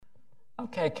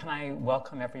Okay, can I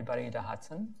welcome everybody to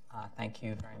Hudson? Thank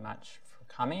you very much for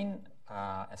coming,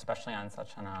 especially on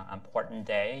such an important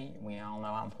day. We all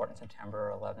know how important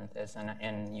September 11th is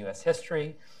in U.S.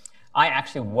 history. I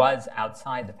actually was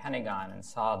outside the Pentagon and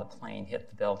saw the plane hit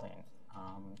the building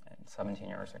 17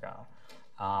 years ago.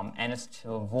 And it's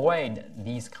to avoid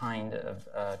these kind of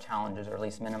challenges, or at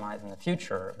least minimize in the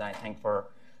future, that I think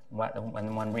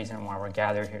one reason why we're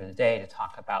gathered here today to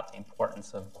talk about the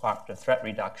importance of cooperative threat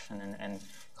reduction and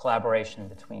collaboration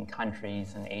between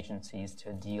countries and agencies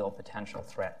to deal potential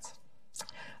threats.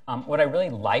 What I really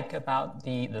like about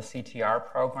the CTR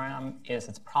program is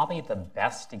it's probably the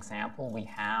best example we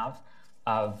have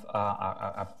of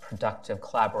a productive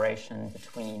collaboration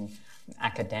between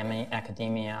academia,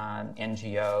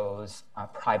 NGOs,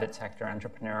 private sector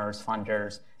entrepreneurs,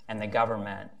 funders, and the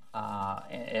government.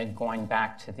 Going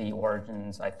back to the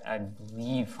origins, I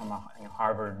believe, from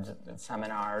Harvard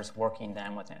seminars, working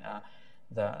then with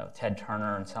the Ted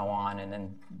Turner and so on, and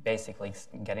then basically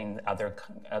getting other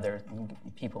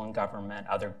people in government,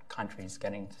 other countries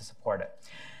getting to support it.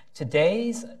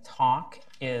 Today's talk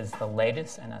is the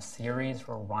latest in a series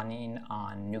we're running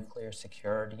on nuclear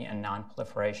security and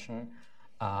nonproliferation,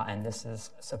 and this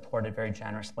is supported very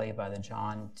generously by the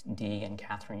John D. and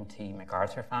Catherine T.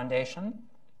 MacArthur Foundation.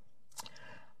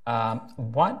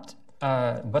 What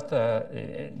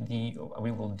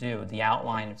we will do, the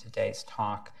outline of today's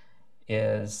talk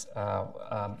is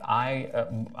I'm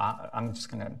just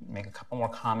going to make a couple more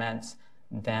comments,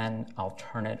 then I'll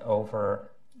turn it over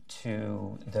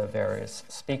to the various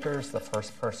speakers. The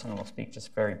first person will speak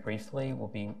just very briefly will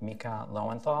be Mika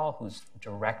Lowenthal, who's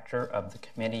director of the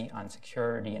Committee on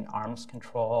Security and Arms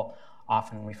Control,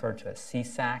 often referred to as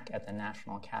CSAC at the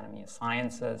National Academy of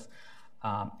Sciences.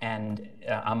 And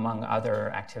among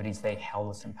other activities, they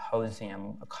held a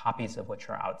symposium, copies of which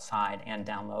are outside and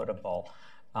downloadable,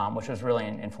 which was really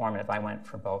informative. I went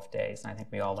for both days, and I think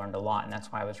we all learned a lot, and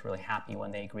that's why I was really happy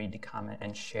when they agreed to come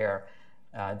and share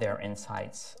their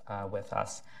insights with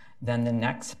us. Then the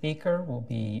next speaker will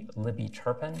be Libby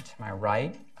Turpin, to my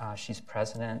right. She's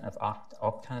president of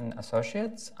Octon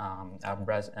Associates,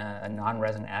 a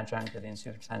non-resident adjunct of the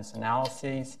Institute of Defense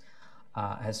Analyses.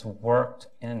 Has worked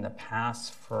in the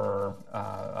past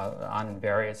on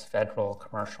various federal,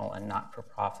 commercial, and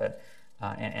not-for-profit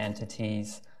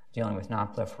entities dealing with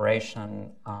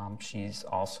nonproliferation. She's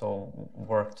also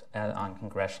worked on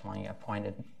congressionally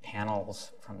appointed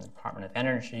panels from the Department of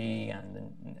Energy and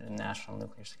the National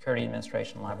Nuclear Security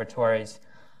Administration laboratories,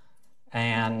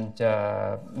 and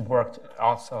worked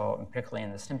also particularly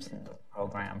in the Simpson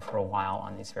program for a while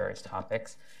on these various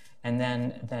topics. And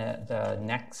then the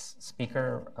next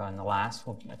speaker, and the last,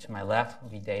 to my left, will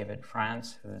be David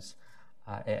France, who's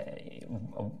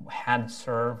had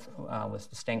served with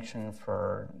distinction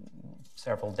for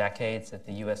several decades at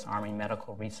the U.S. Army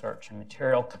Medical Research and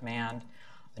Material Command,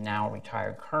 a now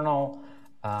retired colonel,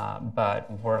 but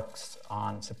works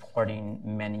on supporting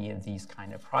many of these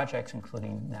kind of projects,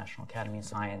 including National Academy of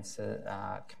Sciences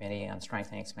Committee on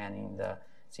Strengthening and Expanding the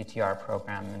CTR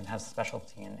program, and has a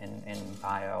specialty in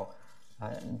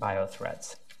bio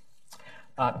threats.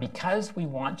 Because we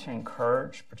want to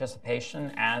encourage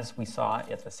participation, as we saw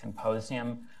at the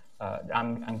symposium,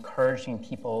 I'm encouraging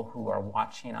people who are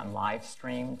watching on live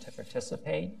stream to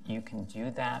participate. You can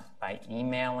do that by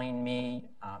emailing me.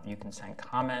 You can send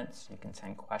comments, you can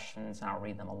send questions, and I'll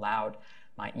read them aloud.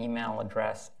 My email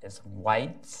address is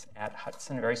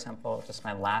whites@Hudson, very simple, just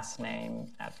my last name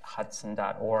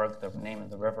 @hudson.org, the name of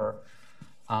the river.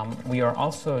 We are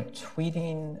also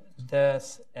tweeting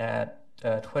this at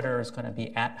Twitter is going to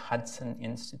be @Hudson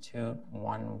Institute,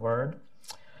 one word.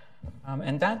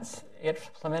 And that's it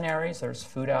for preliminaries. There's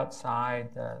food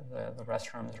outside. The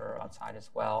restrooms are outside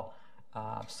as well.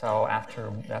 So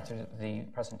after the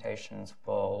presentations,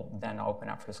 we'll then open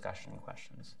up for discussion and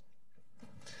questions.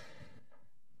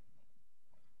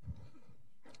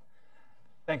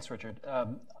 Thanks, Richard.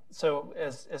 So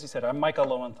as you said, I'm Mika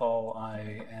Lowenthal.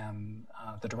 I am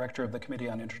the director of the Committee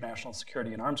on International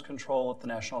Security and Arms Control at the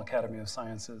National Academy of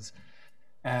Sciences.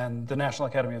 And the National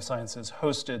Academy of Sciences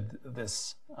hosted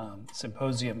this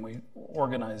symposium. We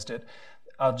organized it.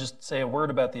 I'll just say a word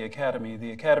about the Academy.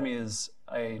 The Academy is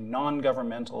a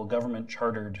non-governmental,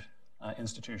 government-chartered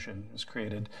institution. It was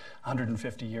created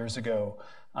 150 years ago.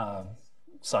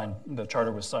 The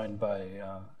charter was signed by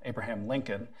Abraham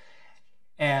Lincoln.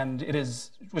 And it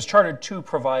was chartered to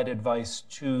provide advice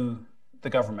to the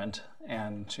government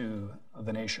and to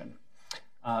the nation.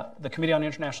 The Committee on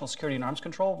International Security and Arms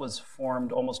Control was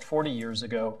formed almost 40 years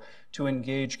ago to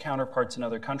engage counterparts in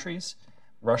other countries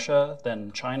Russia,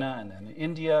 then China, and then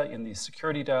India in these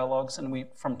security dialogues. And we,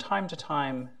 from time to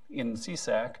time in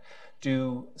CSAC,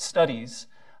 do studies,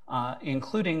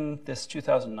 including this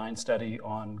 2009 study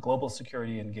on global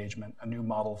security engagement, a new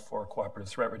model for cooperative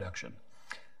threat reduction.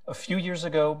 A few years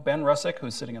ago, Ben Russick,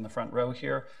 who's sitting in the front row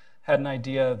here, had an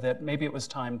idea that maybe it was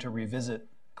time to revisit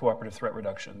cooperative threat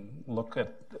reduction, look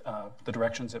at the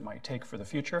directions it might take for the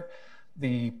future.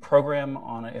 The program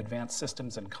on advanced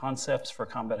systems and concepts for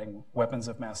combating weapons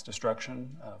of mass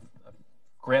destruction, a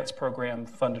grants program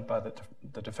funded by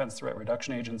the Defense Threat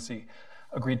Reduction Agency,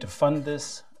 agreed to fund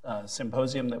this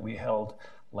symposium that we held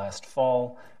last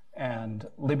fall, and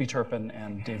Libby Turpin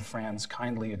and Dave Franz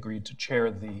kindly agreed to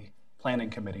chair the planning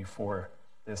committee for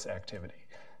this activity.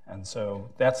 And so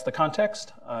that's the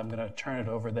context. I'm going to turn it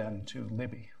over then to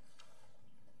Libby.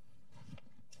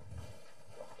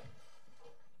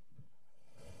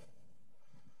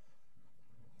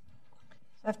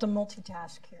 I have to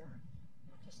multitask here,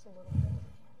 just a little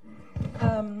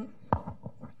bit.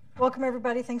 Welcome,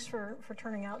 everybody. Thanks for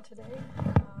turning out today.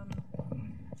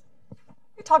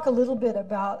 We talk a little bit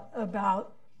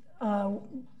about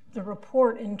the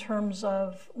report in terms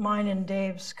of mine and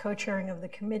Dave's co-chairing of the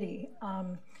committee,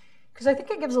 because I think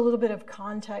it gives a little bit of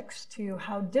context to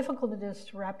how difficult it is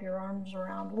to wrap your arms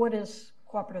around what is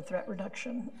cooperative threat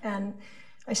reduction. And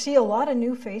I see a lot of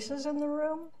new faces in the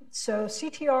room. So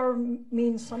CTR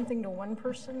means something to one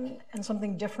person and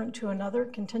something different to another,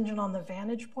 contingent on the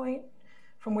vantage point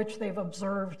from which they've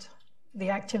observed the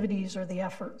activities or the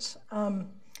efforts.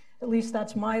 At least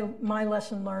that's my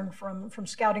lesson learned from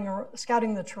scouting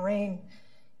the terrain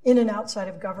in and outside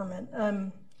of government.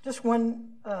 Just one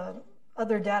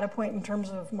other data point in terms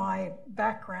of my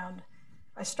background.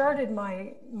 I started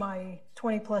my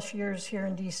 20 plus years here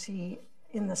in DC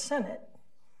in the Senate,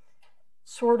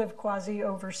 sort of quasi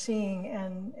overseeing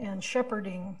and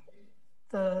shepherding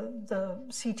the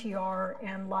CTR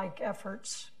and like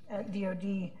efforts at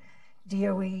DOD,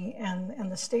 DOE,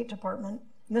 and the State Department.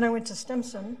 And then I went to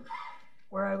Stimson,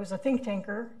 where I was a think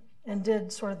tanker and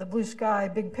did sort of the blue sky,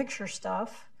 big picture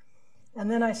stuff.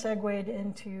 And then I segued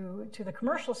into the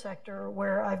commercial sector,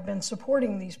 where I've been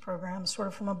supporting these programs sort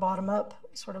of from a bottom-up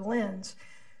sort of lens.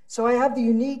 So I have the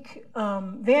unique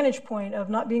vantage point of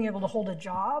not being able to hold a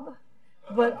job,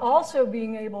 but also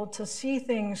being able to see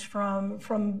things from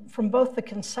both the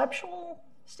conceptual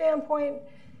standpoint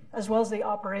as well as the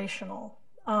operational,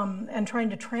 and trying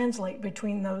to translate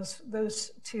between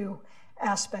those two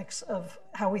aspects of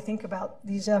how we think about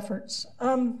these efforts.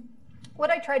 What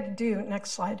I tried to do,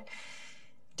 next slide,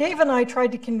 Dave and I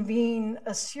tried to convene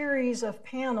a series of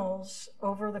panels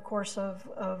over the course of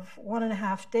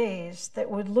 1.5 days that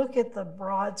would look at the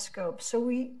broad scope. So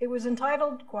it was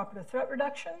entitled Cooperative Threat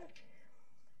Reduction.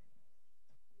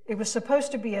 It was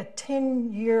supposed to be a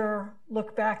 10-year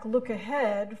look back, look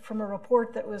ahead from a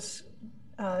report that was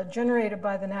generated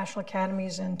by the National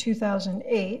Academies in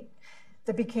 2008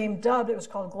 that became dubbed, it was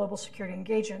called Global Security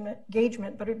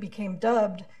Engagement, but it became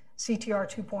dubbed CTR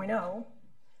 2.0.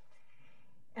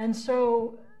 And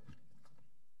so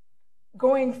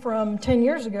going from 10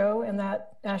 years ago in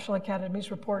that National Academies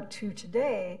report to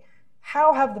today,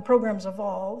 how have the programs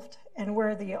evolved and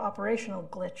where are the operational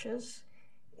glitches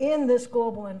in this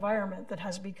global environment that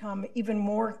has become even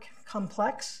more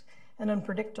complex and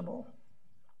unpredictable?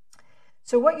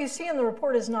 So what you see in the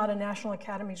report is not a National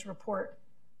Academies report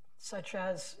such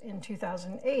as in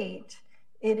 2008.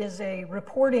 It is a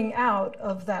reporting out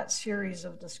of that series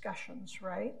of discussions,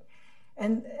 right?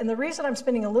 And the reason I'm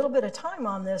spending a little bit of time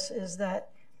on this is that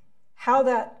how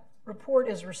that report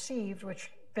is received, which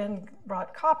Ben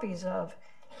brought copies of,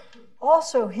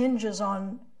 also hinges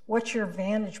on what's your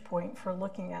vantage point for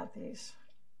looking at these.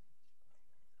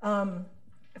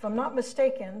 If I'm not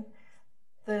mistaken,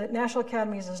 the National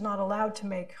Academies is not allowed to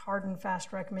make hard and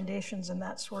fast recommendations in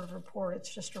that sort of report.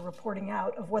 It's just a reporting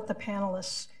out of what the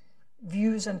panelists'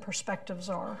 views and perspectives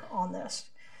are on this.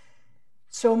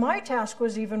 So my task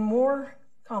was even more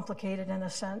complicated in a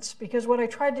sense, because what I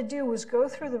tried to do was go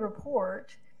through the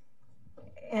report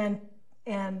and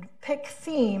pick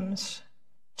themes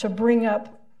to bring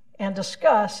up and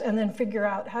discuss, and then figure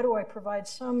out how do I provide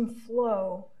some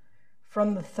flow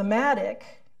from the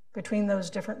thematic between those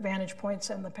different vantage points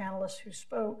and the panelists who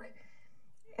spoke,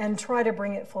 and try to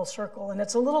bring it full circle. And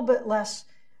it's a little bit less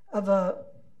of a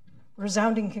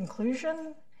resounding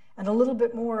conclusion and a little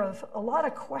bit more of a lot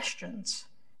of questions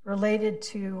related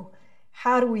to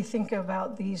how do we think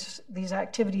about these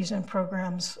activities and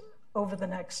programs over the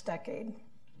next decade.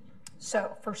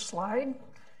 So first slide,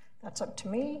 that's up to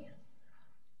me.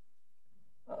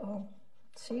 Uh-oh,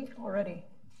 see, already.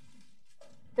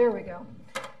 There we go.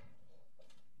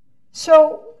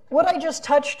 So what I just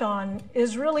touched on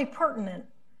is really pertinent,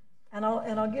 and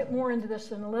I'll get more into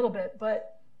this in a little bit,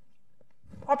 but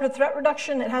cooperative threat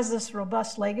reduction, it has this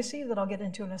robust legacy that I'll get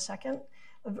into in a second,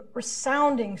 of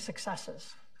resounding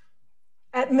successes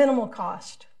at minimal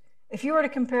cost. If you were to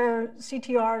compare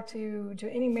CTR to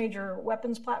any major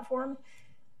weapons platform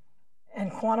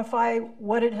and quantify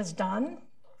what it has done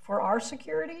for our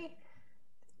security,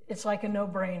 it's like a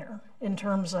no-brainer in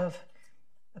terms of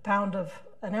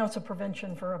an ounce of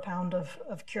prevention for a pound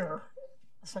of cure,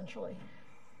 essentially.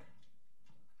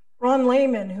 Ron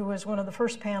Lehman, who was one of the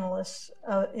first panelists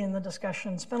in the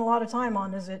discussion, spent a lot of time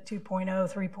on, is it 2.0,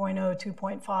 3.0,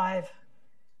 2.5,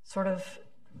 sort of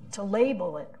to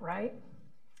label it, right?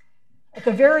 At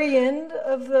the very end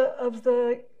of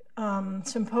the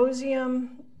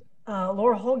symposium,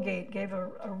 Laura Holgate gave a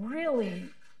really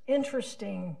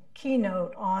interesting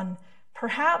keynote on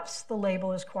perhaps the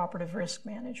label is cooperative risk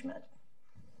management.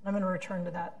 I'm going to return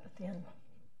to that at the end.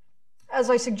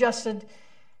 As I suggested,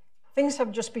 things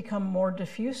have just become more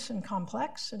diffuse and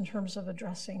complex in terms of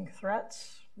addressing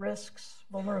threats, risks,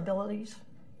 vulnerabilities,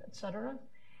 et cetera.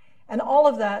 And all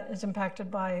of that is impacted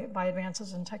by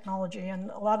advances in technology. And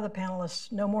a lot of the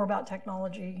panelists know more about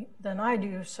technology than I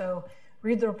do, so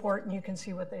read the report and you can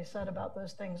see what they said about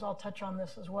those things. I'll touch on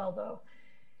this as well, though.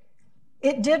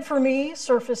 It did, for me,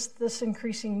 surface this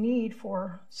increasing need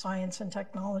for science and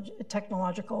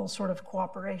technological sort of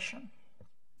cooperation.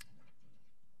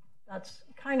 That's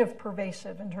kind of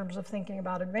pervasive in terms of thinking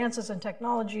about advances in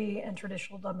technology and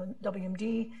traditional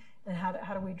WMD, and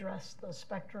how do we address the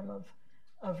spectrum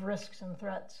of risks and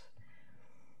threats.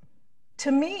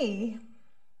 To me,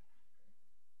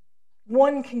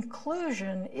 one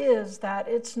conclusion is that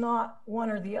it's not one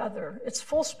or the other. It's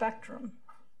full spectrum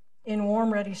in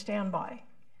warm, ready, standby,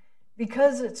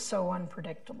 because it's so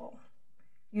unpredictable.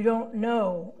 You don't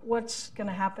know what's going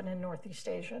to happen in Northeast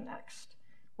Asia next,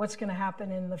 what's going to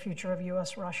happen in the future of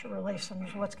U.S.-Russia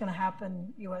relations, what's going to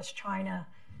happen U.S.-China,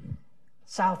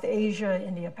 South Asia,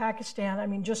 India, Pakistan. I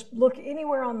mean, just look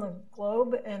anywhere on the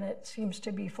globe and it seems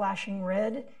to be flashing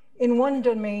red in one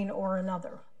domain or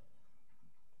another.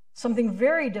 Something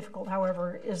very difficult,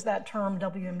 however, is that term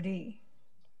WMD,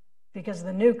 because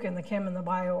the nuke and the chem and the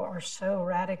bio are so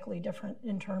radically different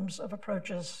in terms of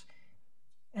approaches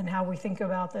and how we think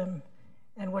about them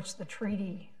and what's the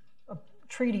treaty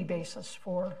basis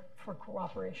for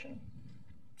cooperation.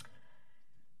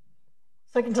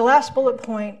 Second to last bullet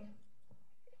point,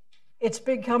 it's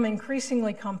become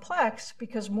increasingly complex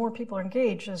because more people are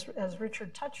engaged, as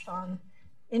Richard touched on,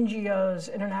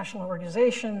 NGOs, international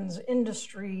organizations,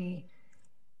 industry,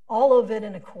 all of it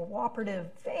in a cooperative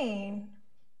vein.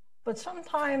 But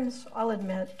sometimes, I'll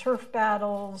admit, turf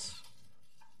battles,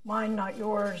 mine, not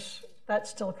yours, that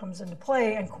still comes into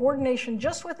play. And coordination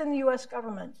just within the US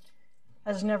government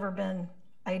has never been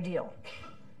ideal.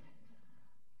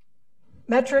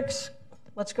 Metrics,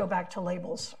 let's go back to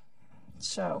labels.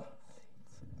 So,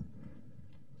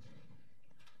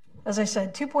 as I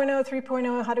said, 2.0,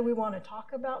 3.0, how do we want to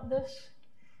talk about this?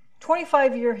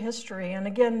 25-year history, and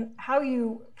again, how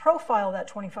you profile that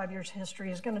 25 years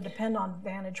history is going to depend on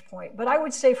vantage point. But I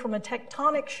would say from a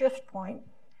tectonic shift point,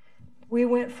 we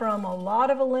went from a lot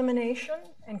of elimination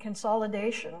and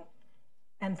consolidation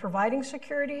and providing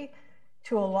security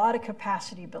to a lot of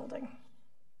capacity building.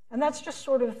 And that's just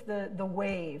sort of the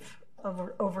wave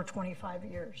over 25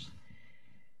 years.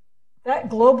 That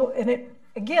global, and it,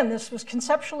 again, this was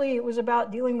conceptually, it was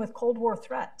about dealing with Cold War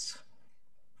threats.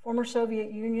 Former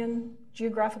Soviet Union,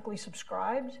 geographically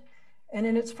subscribed, and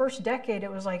in its first decade,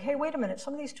 it was like, hey, wait a minute,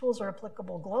 some of these tools are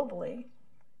applicable globally,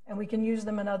 and we can use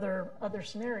them in other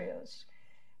scenarios.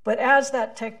 But as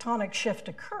that tectonic shift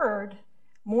occurred,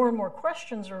 more and more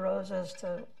questions arose as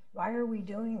to, why are we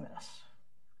doing this?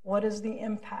 What is the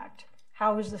impact?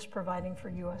 How is this providing for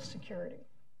US security?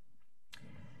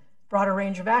 Broader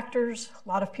range of actors, a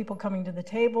lot of people coming to the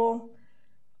table.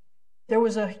 There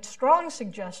was a strong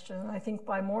suggestion, I think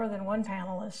by more than one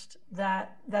panelist,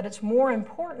 that it's more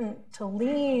important to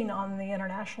lean on the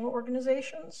international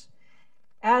organizations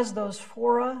as those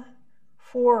fora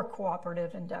for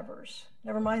cooperative endeavors.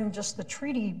 Never mind just the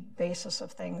treaty basis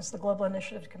of things, the Global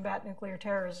Initiative to Combat Nuclear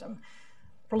Terrorism,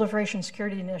 Proliferation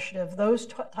Security Initiative, those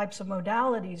types of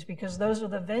modalities, because those are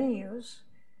the venues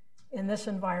in this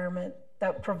environment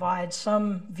that provide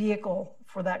some vehicle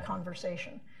for that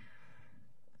conversation.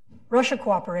 Russia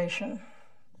cooperation.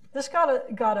 This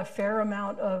got a fair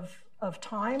amount of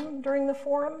time during the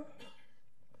forum.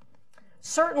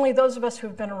 Certainly those of us who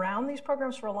have been around these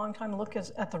programs for a long time look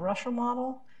at the Russia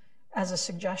model as a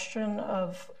suggestion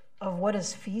of what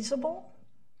is feasible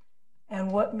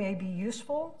and what may be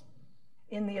useful.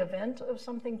 in the event of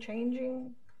something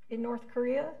changing in North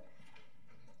Korea.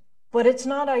 But it's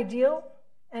not ideal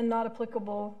and not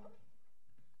applicable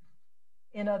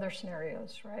in other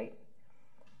scenarios, right?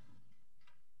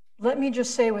 Let me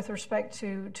just say with respect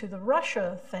to the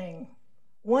Russia thing,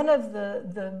 one of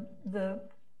the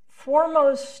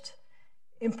foremost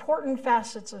important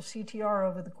facets of CTR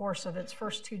over the course of its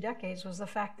first 2 decades was the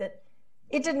fact that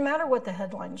it didn't matter what the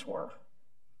headlines were.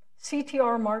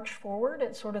 CTR marched forward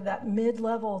at sort of that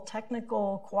mid-level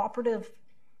technical cooperative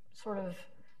sort of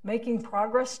making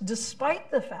progress, despite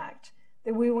the fact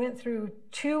that we went through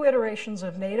 2 iterations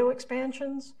of NATO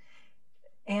expansions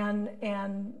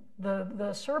and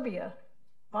the Serbia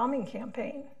bombing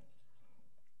campaign.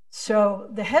 So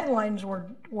the headlines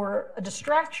were a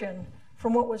distraction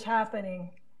from what was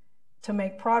happening to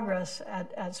make progress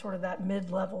at sort of that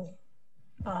mid-level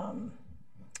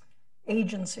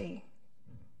agency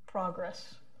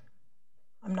progress.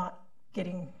 I'm not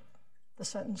getting the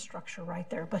sentence structure right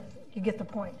there, but you get the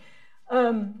point.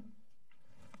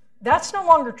 That's no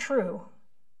longer true.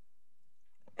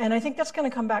 And I think that's going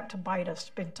to come back to bite us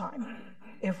big time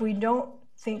if we don't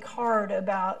think hard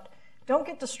about, don't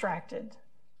get distracted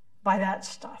by that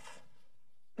stuff,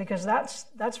 because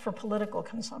that's for political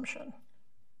consumption.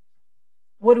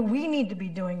 What do we need to be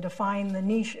doing to find the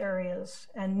niche areas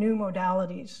and new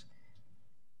modalities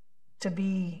to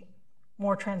be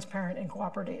more transparent and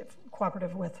cooperative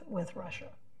with Russia?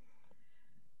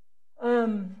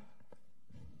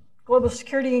 Global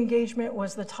Security Engagement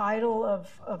was the title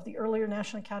of the earlier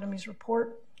National Academy's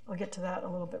report. I'll get to that a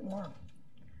little bit more.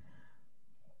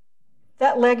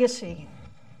 That legacy.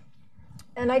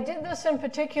 And I did this in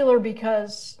particular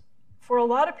because for a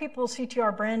lot of people,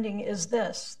 CTR branding is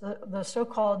this, the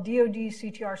so-called DoD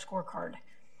CTR scorecard.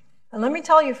 And let me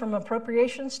tell you, from an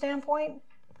appropriation standpoint,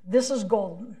 this is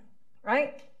golden,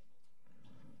 right?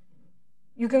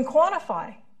 You can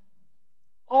quantify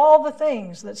all the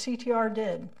things that CTR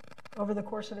did over the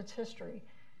course of its history.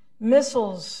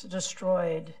 Missiles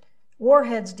destroyed,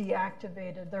 warheads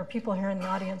deactivated. There are people here in the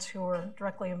audience who are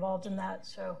directly involved in that,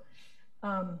 so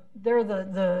they're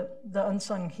the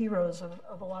unsung heroes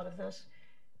of a lot of this.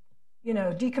 You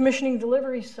know, decommissioning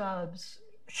delivery subs,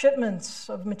 shipments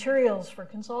of materials for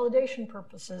consolidation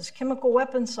purposes, chemical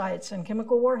weapon sites and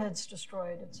chemical warheads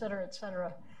destroyed, et cetera, et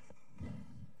cetera.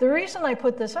 The reason I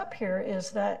put this up here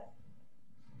is that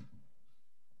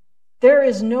there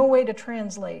is no way to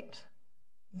translate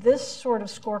this sort of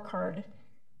scorecard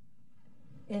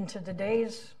into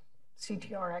today's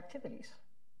CTR activities.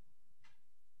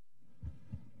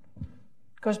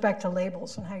 It goes back to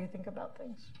labels and how you think about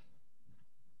things.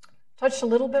 Touched a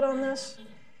little bit on this,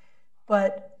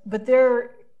 but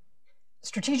their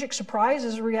strategic surprise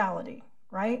is a reality,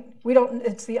 right?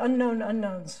 It's the unknown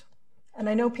unknowns. And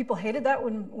I know people hated that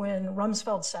when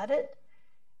Rumsfeld said it,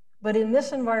 but in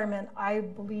this environment, I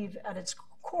believe at its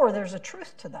core, there's a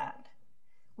truth to that.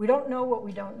 We don't know what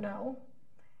we don't know.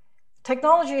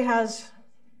 Technology has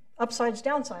upsides,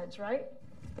 downsides, right?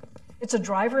 It's a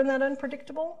driver in that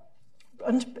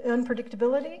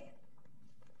unpredictability,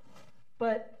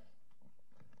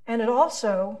 and it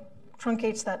also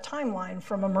truncates that timeline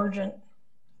from emergent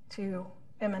to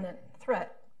imminent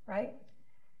threat, right?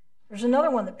 There's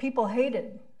another one that people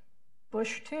hated,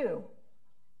 Bush 2,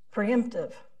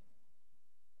 preemptive.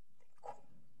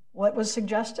 What was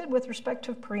suggested with respect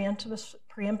to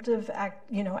preemptive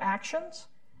actions?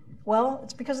 Well,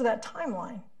 it's because of that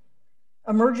timeline.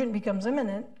 Emergent becomes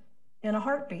imminent in a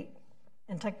heartbeat,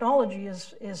 and technology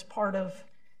is part of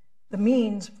the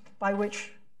means by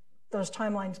which those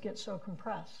timelines get so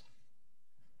compressed.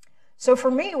 So for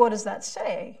me, what does that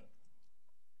say?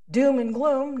 Doom and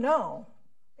gloom? No.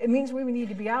 It means we need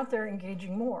to be out there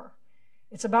engaging more.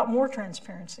 It's about more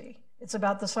transparency. It's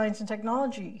about the science and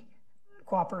technology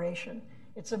cooperation.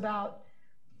 It's about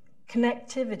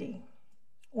connectivity.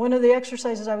 One of the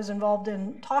exercises I was involved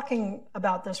in talking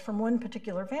about this from one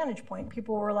particular vantage point,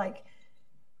 people were like,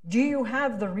 do you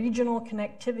have the regional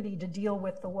connectivity to deal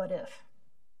with the what if?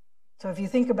 So if you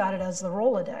think about it as the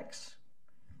Rolodex,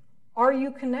 are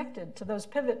you connected to those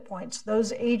pivot points,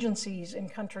 those agencies in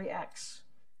country X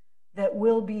that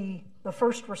will be the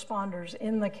first responders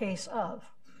in the case of?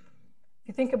 If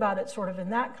you think about it sort of in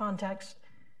that context,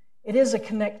 it is a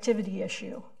connectivity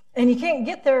issue. And you can't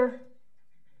get there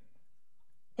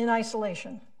in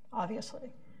isolation, obviously.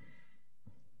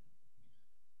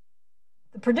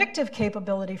 The predictive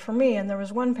capability for me, and there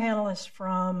was one panelist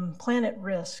from Planet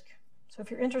Risk. So if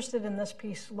you're interested in this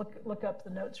piece, look up the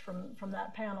notes from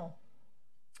that panel.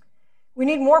 We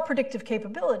need more predictive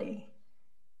capability.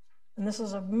 and this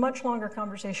is a much longer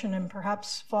conversation and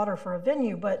perhaps fodder for a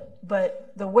venue,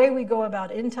 but the way we go about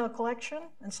intel collection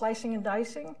and slicing and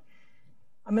dicing,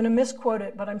 I'm going to misquote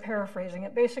it, but I'm paraphrasing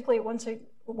it. Basically, at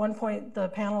one point, the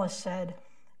panelists said,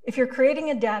 if you're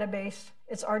creating a database,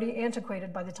 it's already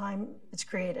antiquated by the time it's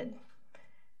created.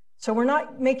 So we're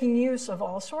not making use of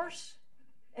all source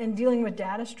and dealing with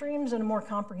data streams in a more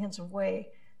comprehensive way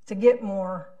to get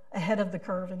more ahead of the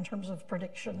curve in terms of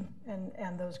prediction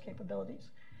and those capabilities.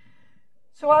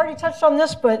 So I already touched on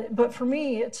this, but for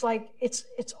me, it's like it's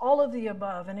all of the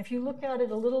above. And if you look at it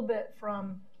a little bit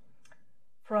from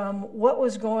what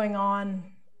was going on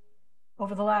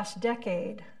over the last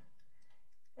decade,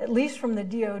 at least from the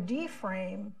DoD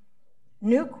frame,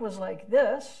 nuke was like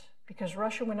this because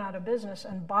Russia went out of business,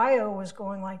 and bio was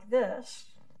going like this.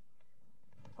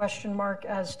 Question mark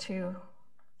as to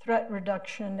threat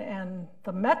reduction and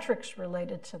the metrics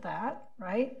related to that,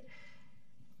 right?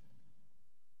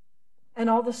 And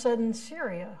all of a sudden,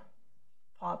 Syria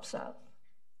pops up.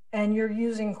 And you're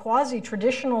using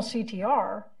quasi-traditional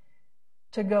CTR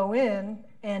to go in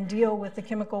and deal with the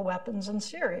chemical weapons in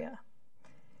Syria.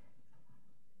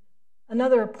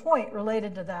 Another point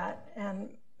related to that, and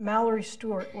Mallory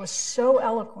Stewart was so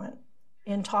eloquent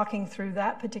in talking through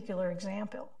that particular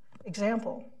example.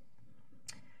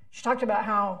 She talked about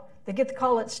how they get the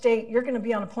call at state, you're going to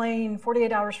be on a plane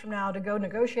 48 hours from now to go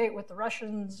negotiate with the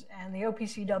Russians and the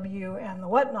OPCW and the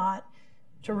whatnot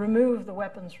to remove the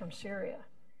weapons from Syria.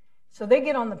 So they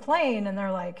get on the plane and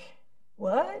they're like,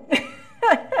 what?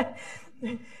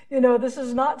 You know, this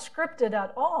is not scripted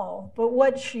at all. But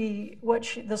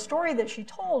the story that she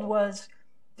told was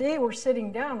they were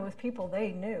sitting down with people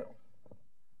they knew.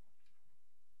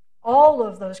 All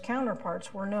of those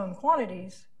counterparts were known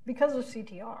quantities because of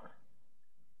CTR.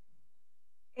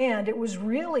 And it was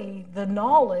really the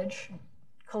knowledge,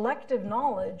 collective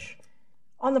knowledge,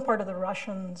 on the part of the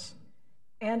Russians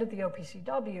and at the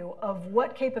OPCW of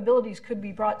what capabilities could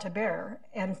be brought to bear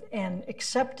and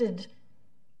accepted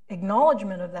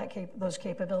acknowledgement of those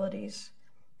capabilities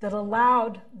that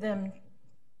allowed them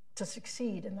to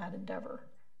succeed in that endeavor.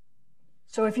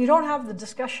 So if you don't have the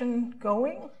discussion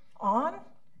going on,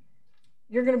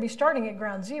 you're going to be starting at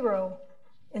ground zero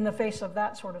in the face of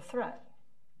that sort of threat.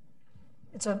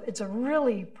 It's a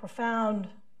really profound,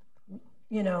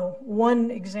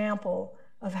 one example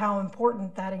of how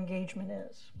important that engagement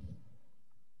is.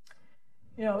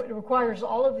 It requires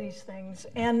all of these things,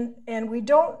 and we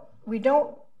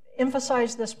don't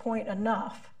emphasize this point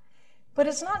enough. But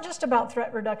it's not just about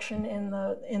threat reduction in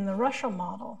the Russia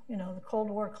model, the Cold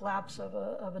War collapse of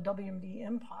a WMD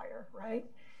empire, right?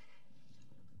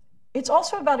 It's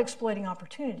also about exploiting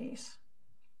opportunities.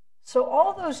 So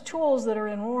all those tools that are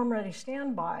in warm, ready,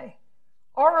 standby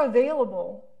are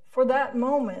available for that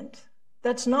moment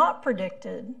that's not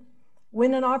predicted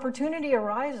when an opportunity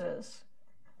arises.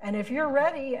 And if you're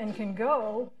ready and can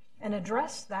go and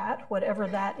address that, whatever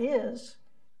that is,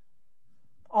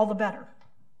 all the better,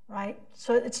 right?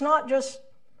 So it's not just,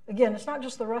 again, it's not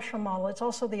just the Russia model, it's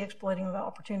also the exploiting of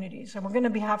opportunities. And we're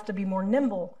going to have to be more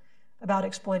nimble about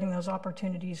exploiting those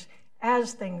opportunities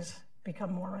as things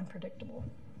become more unpredictable.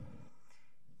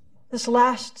 This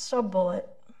last sub-bullet,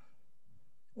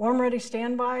 warm, ready,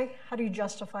 standby, how do you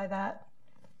justify that?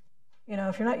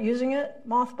 If you're not using it,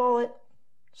 mothball it,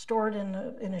 store it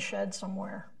in a shed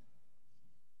somewhere.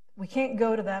 We can't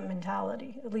go to that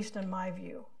mentality, at least in my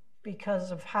view, because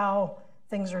of how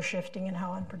things are shifting and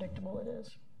how unpredictable it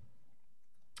is.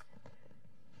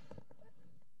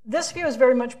 This view is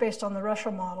very much based on the Russia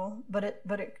model, but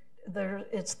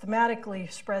it's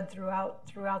thematically spread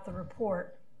throughout the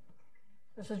report.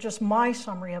 This is just my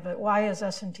summary of it. Why is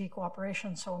S&T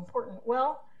cooperation so important?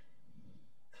 Well,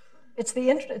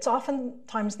 it's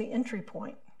oftentimes the entry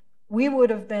point. We would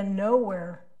have been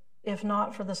nowhere if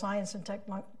not for the science and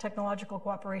technological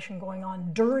cooperation going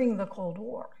on during the Cold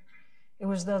War. It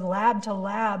was the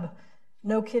lab-to-lab,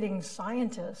 no-kidding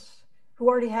scientists who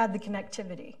already had the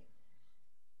connectivity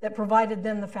that provided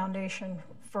them the foundation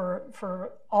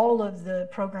for all of the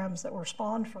programs that were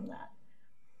spawned from that.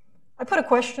 I put a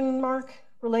question mark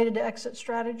related to exit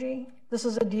strategy. This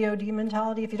is a DoD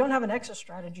mentality. If you don't have an exit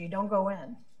strategy, don't go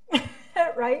in,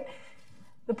 right?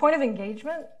 The point of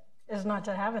engagement is not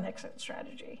to have an exit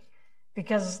strategy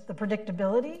because the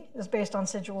predictability is based on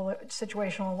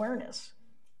situational awareness.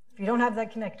 If you don't have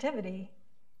that connectivity,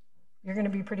 you're going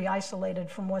to be pretty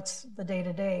isolated from what's the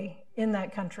day-to-day in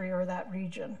that country or that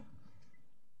region.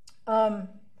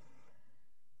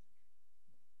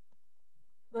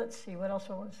 Let's see, what else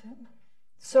I want to say?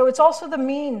 So it's also the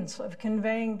means of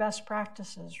conveying best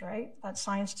practices, right? That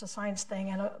science to science thing.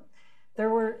 And There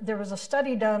was a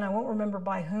study done, I won't remember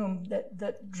by whom,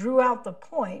 that drew out the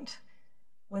point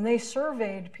when they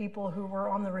surveyed people who were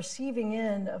on the receiving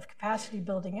end of capacity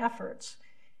building efforts.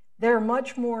 They're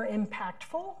much more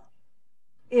impactful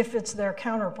if it's their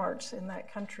counterparts in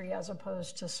that country as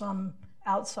opposed to some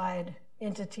outside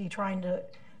entity trying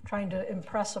to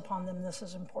impress upon them this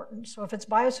is important. So if it's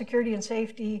biosecurity and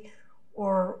safety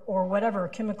or whatever,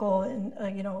 chemical and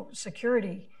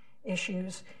security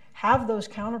issues, have those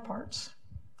counterparts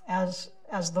as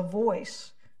the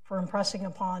voice for impressing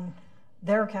upon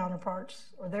their counterparts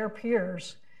or their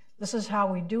peers, this is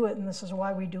how we do it and this is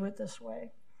why we do it this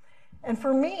way. And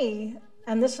for me,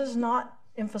 and this is not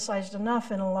emphasized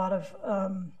enough in a lot of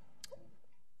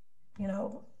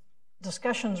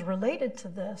discussions related to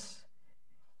this,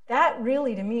 that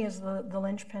really to me is the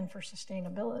linchpin for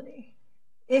sustainability.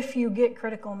 If you get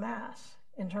critical mass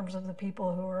in terms of the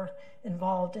people who are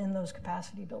involved in those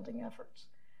capacity building efforts.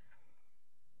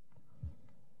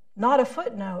 Not a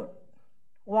footnote.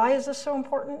 Why is this so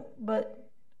important? But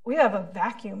we have a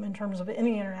vacuum in terms of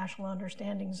any international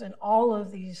understandings in all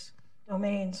of these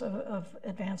domains of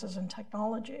advances in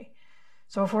technology.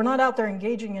 So if we're not out there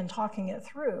engaging and talking it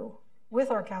through with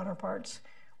our counterparts,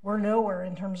 we're nowhere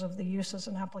in terms of the uses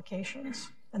and applications.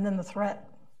 And then the threat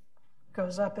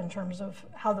goes up in terms of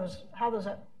how those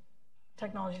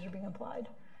technologies are being applied.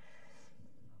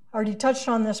 I already touched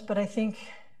on this, but I think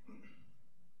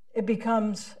it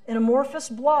becomes an amorphous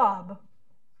blob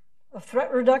of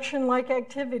threat reduction-like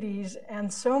activities,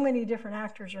 and so many different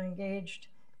actors are engaged.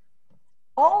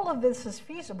 All of this is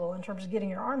feasible in terms of getting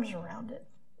your arms around it,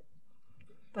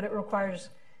 but it requires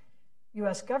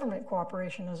U.S. government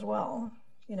cooperation as well,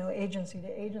 agency to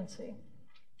agency.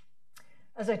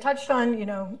 As I touched on,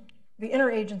 the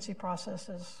interagency process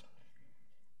is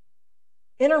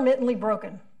intermittently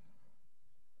broken.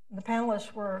 The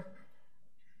panelists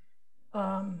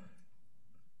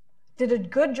did a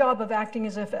good job of acting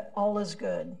as if all is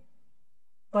good,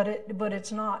 but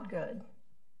it's not good,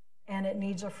 and it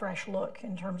needs a fresh look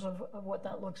in terms of what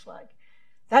that looks like.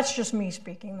 That's just me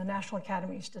speaking. The National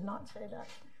Academies did not say that.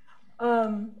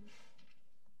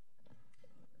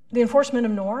 The enforcement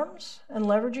of norms and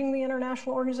leveraging the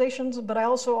international organizations, but I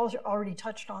also already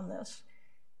touched on this.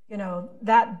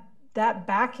 That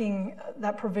backing,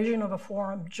 that provision of a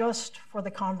forum just for the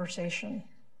conversation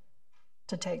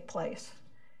to take place.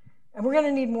 And we're going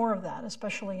to need more of that,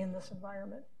 especially in this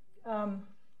environment.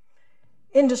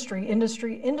 Industry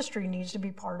needs to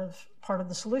be part of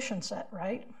the solution set,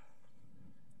 right?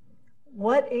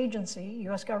 What agency,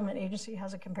 U.S. government agency,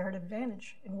 has a comparative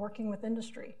advantage in working with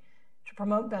industry to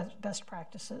promote best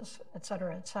practices, et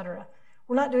cetera, et cetera?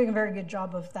 We're not doing a very good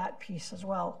job of that piece as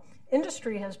well.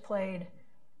 Industry has played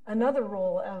another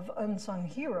role of unsung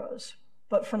heroes,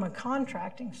 but from a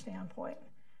contracting standpoint,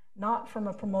 not from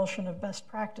a promotion of best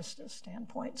practices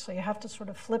standpoint. So you have to sort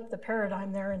of flip the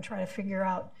paradigm there and try to figure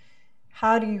out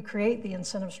how do you create the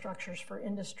incentive structures for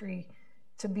industry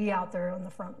to be out there on the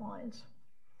front lines.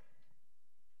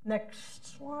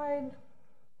 Next slide.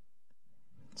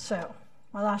 So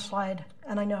my last slide,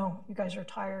 and I know you guys are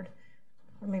tired,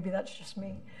 or maybe that's just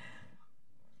me.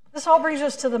 This all brings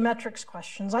us to the metrics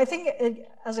questions. I think,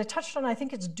 as I touched on, I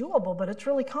think it's doable, but it's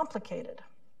really complicated.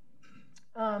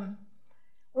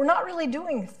 We're not really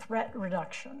doing threat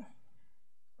reduction,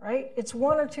 right? It's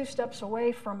one or two steps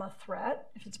away from a threat.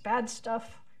 If it's bad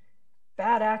stuff,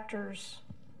 bad actors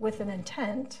with an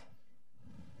intent,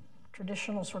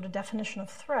 traditional sort of definition of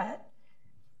threat,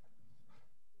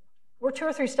 we're 2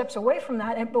 or 3 steps away from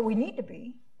that, but we need to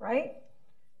be, right?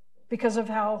 Because of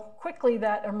how quickly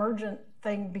that emergent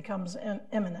thing becomes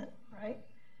imminent, right?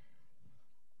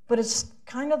 But it's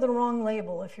kind of the wrong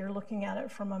label if you're looking at it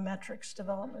from a metrics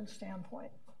development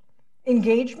standpoint.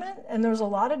 Engagement, and there's a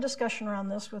lot of discussion around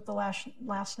this with the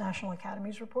last National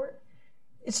Academies report,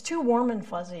 it's too warm and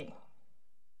fuzzy,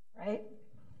 right?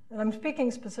 And I'm speaking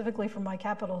specifically from my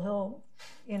Capitol Hill,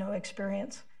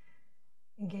 experience.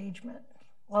 Engagement.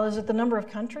 Well, is it the number of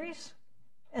countries?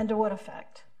 And to what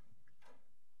effect?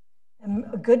 And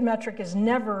a good metric is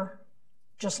never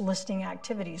just listing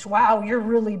activities. Wow, you're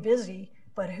really busy,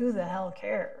 but who the hell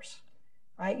cares,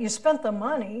 right? You spent the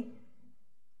money,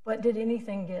 but did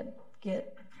anything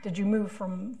did you move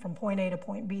from point A to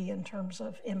point B in terms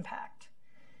of impact?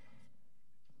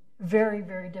 Very,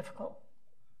 very difficult.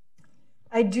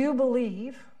 I do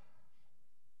believe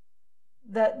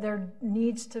that there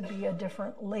needs to be a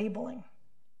different labeling,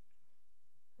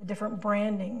 a different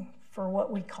branding for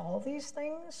what we call these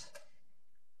things,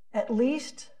 at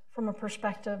least from a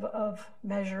perspective of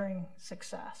measuring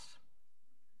success.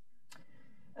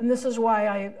 And this is why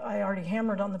I already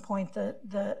hammered on the point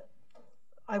that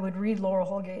I would read Laura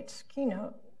Holgate's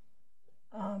keynote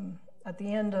at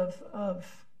the end of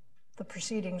the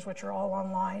proceedings, which are all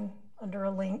online under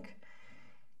a link,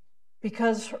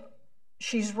 because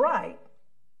she's right.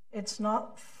 It's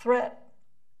not threat.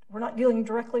 We're not dealing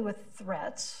directly with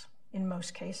threats in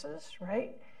most cases,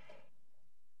 right?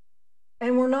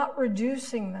 And we're not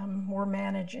reducing them, we're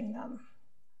managing them.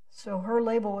 So her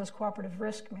label was cooperative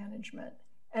risk management.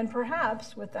 And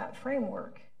perhaps with that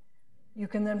framework, you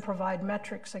can then provide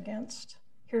metrics against,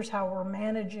 here's how we're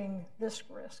managing this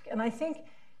risk. And I think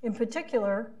in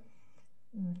particular,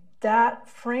 that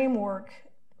framework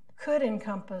could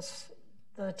encompass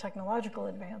the technological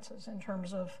advances in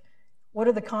terms of what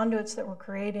are the conduits that we're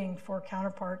creating for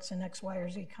counterparts in X, Y, or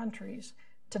Z countries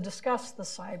to discuss the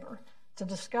cyber, to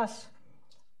discuss,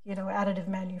 additive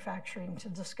manufacturing, to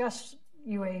discuss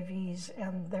UAVs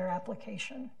and their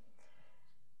application.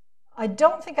 I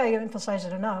don't think I emphasize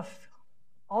it enough.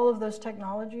 All of those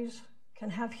technologies can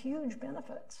have huge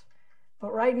benefits.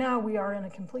 But right now we are in a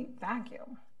complete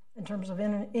vacuum in terms of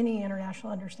any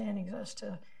international understandings as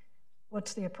to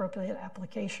what's the appropriate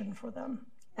application for them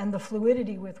and the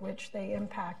fluidity with which they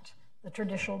impact the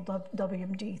traditional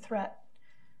WMD threat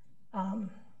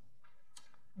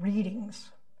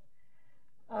readings.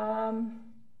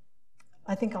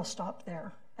 I think I'll stop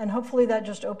there. And hopefully that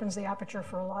just opens the aperture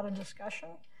for a lot of discussion.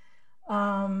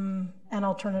 And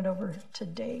I'll turn it over to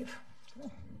Dave.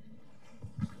 Thanks,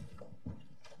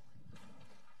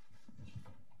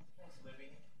 Libby.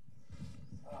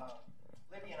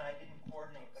 Libby and I didn't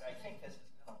coordinate, but I think this is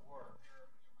going to work.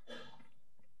 Is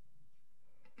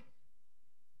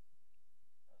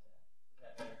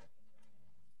that better?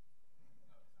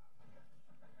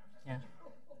 Yeah.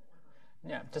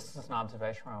 Yeah, just as an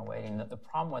observation while we're waiting, that the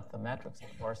problem with the metrics,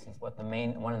 of course, is what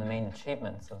one of the main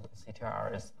achievements of the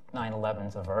CTR is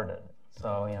 9/11's averted.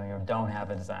 So, you don't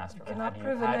have a disaster. You cannot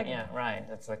prove a negative. Yeah, right.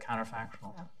 It's a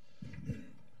counterfactual. Yeah.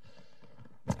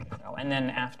 So, and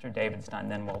then after David's done,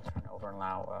 then we'll turn over and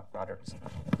allow broader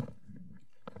discussion.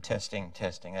 Testing,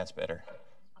 that's better.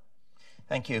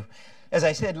 Thank you. As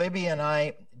I said, Libby and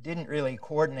I didn't really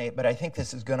coordinate, but I think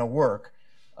this is going to work.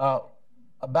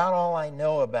 About all I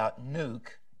know about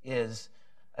nuke is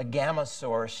a gamma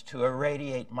source to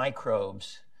irradiate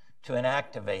microbes to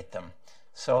inactivate them.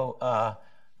 So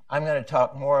I'm going to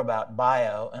talk more about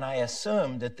bio, and I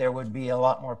assumed that there would be a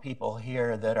lot more people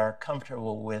here that are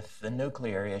comfortable with the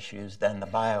nuclear issues than the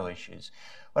bio issues.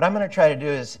 What I'm going to try to do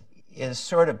is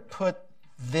sort of put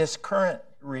this current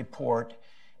report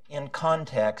in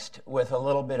context with a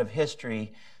little bit of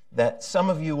history that some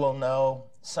of you will know,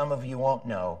 some of you won't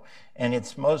know. And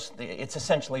it's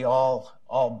essentially all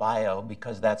bio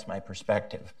because that's my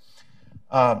perspective.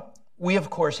 We, of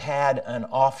course, had an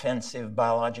offensive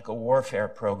biological warfare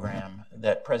program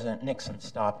that President Nixon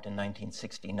stopped in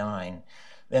 1969.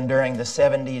 Then during the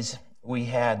 70s, we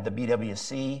had the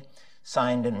BWC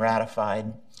signed and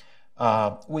ratified.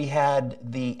 We had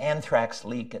the anthrax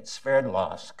leak at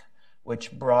Sverdlovsk,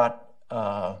 which brought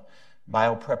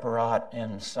biopreparat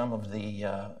and some of the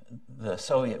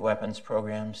Soviet weapons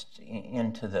programs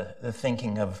into the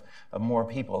thinking of more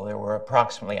people. There were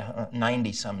approximately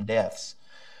 90-some deaths.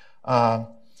 The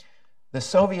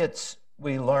Soviets,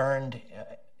 we learned,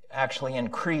 actually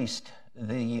increased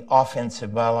the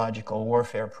offensive biological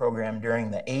warfare program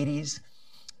during the 80s.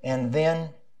 And then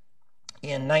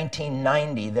in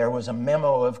 1990, there was a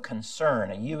memo of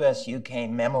concern, a US-UK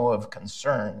memo of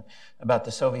concern about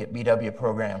the Soviet BW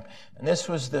program. And this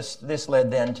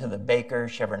led then to the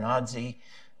Baker-Shevardnadze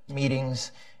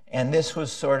meetings, and this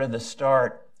was sort of the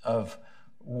start of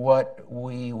what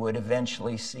we would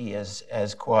eventually see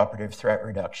as cooperative threat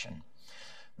reduction.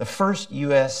 The first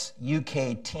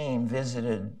US-UK team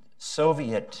visited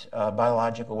Soviet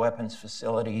biological weapons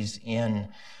facilities in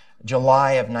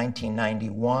July of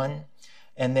 1991.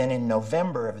 And then in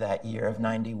November of that year of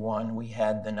 91, we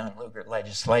had the Nunn-Lugert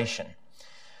legislation.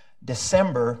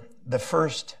 December, the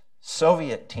first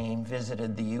Soviet team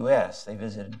visited the US. They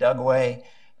visited Dugway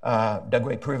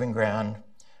Proving Ground,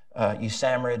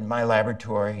 USAMRIID, my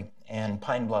laboratory, and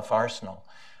Pine Bluff Arsenal.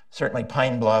 Certainly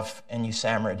Pine Bluff and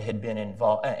USAMRIID had been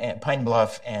involved, Pine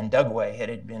Bluff and Dugway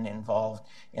had been involved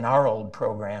in our old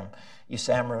program.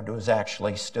 USAMRIID was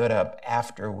actually stood up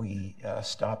after we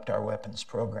stopped our weapons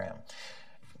program.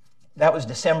 That was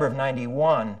December of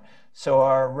 91, so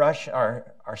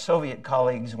our Soviet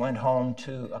colleagues went home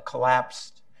to a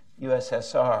collapsed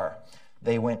USSR.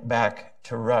 They went back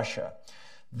to Russia.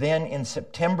 Then in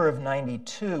September of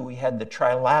 92, we had the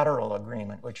trilateral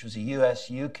agreement, which was a US,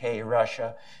 UK,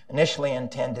 Russia, initially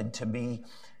intended to be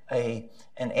an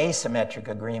asymmetric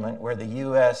agreement where the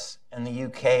US and the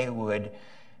UK would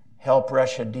help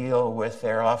Russia deal with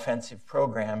their offensive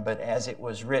program, but as it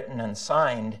was written and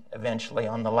signed eventually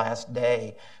on the last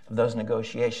day of those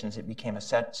negotiations, it became a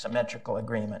symmetrical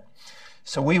agreement.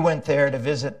 So we went there to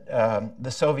visit the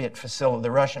Soviet facility,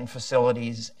 the Russian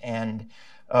facilities, and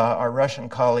our Russian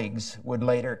colleagues would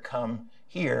later come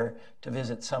here to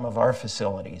visit some of our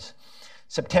facilities.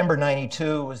 September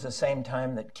 92 was the same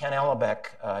time that Ken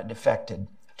Ellebeck defected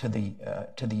to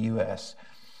the U.S.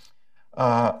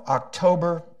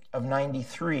 October of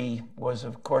 93 was,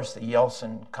 of course, the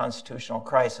Yeltsin constitutional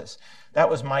crisis. That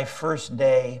was my first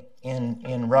day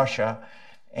in Russia,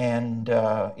 and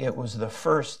it was the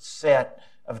first set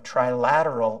of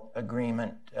trilateral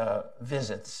agreement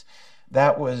visits.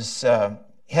 That was,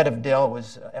 head of DEL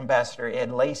was Ambassador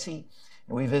Ed Lacey,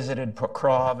 and we visited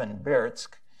Pokrov and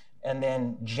Bertsk. And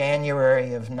then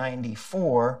January of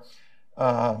 94,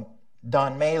 Don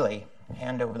Maley,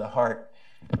 hand over the heart,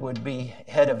 would be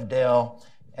head of DEL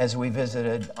as we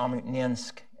visited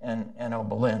Amytninsk and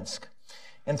Obelinsk.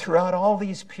 And throughout all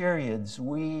these periods,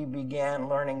 we began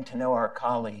learning to know our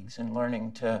colleagues and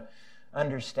learning to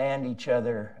understand each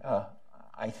other,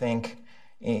 I think,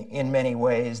 in many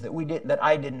ways that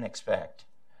I didn't expect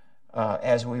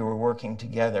as we were working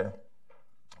together,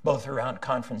 both around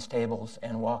conference tables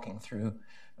and walking through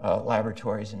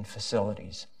laboratories and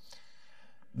facilities.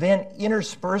 Then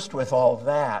interspersed with all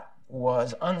that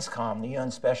was UNSCOM, the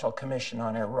UN Special Commission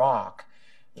on Iraq.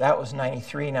 That was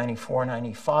 93, 94,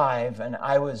 95, and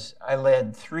I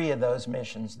led 3 of those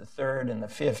missions, the 3rd and the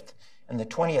 5th and the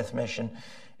 20th mission,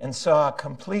 and saw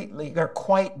a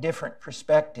quite different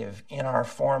perspective in our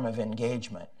form of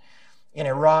engagement. In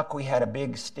Iraq, we had a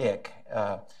big stick,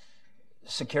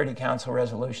 Security Council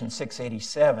Resolution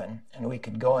 687, and we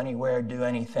could go anywhere, do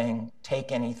anything,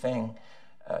 take anything,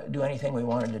 do anything we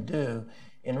wanted to do.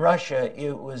 In Russia,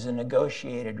 it was a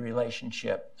negotiated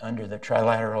relationship under the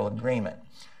trilateral agreement,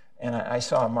 and I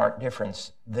saw a marked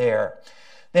difference there.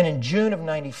 Then in June of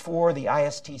 94, the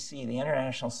ISTC, the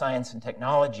International Science and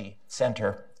Technology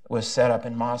Center, was set up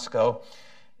in Moscow,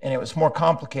 and it was more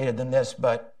complicated than this,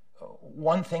 but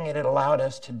one thing it allowed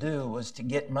us to do was to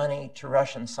get money to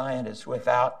Russian scientists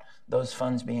without those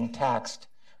funds being taxed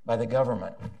by the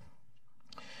government.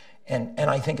 And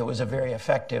I think it was a very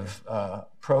effective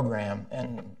program,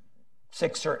 and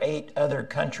 6 or 8 other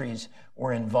countries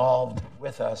were involved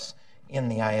with us in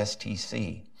the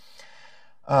ISTC.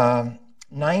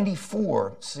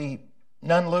 94, see,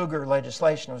 Nunn-Lugar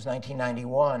legislation was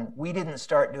 1991. We didn't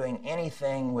start doing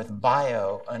anything with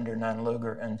bio under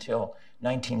Nunn-Lugar until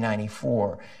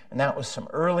 1994, and that was some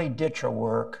early DITRA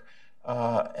work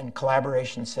and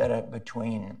collaboration set up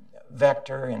between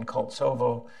Vector in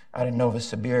Koltsovo out in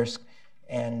Novosibirsk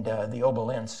and the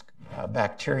Obelinsk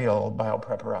bacterial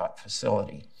biopreparat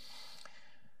facility.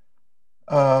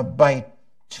 By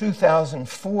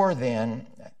 2004 then,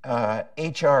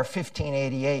 HR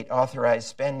 1588 authorized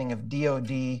spending of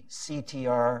DoD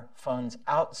CTR funds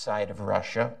outside of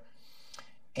Russia.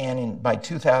 And by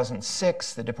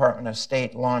 2006, the Department of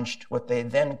State launched what they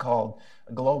then called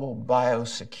a Global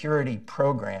Biosecurity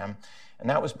Program. And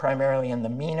that was primarily in the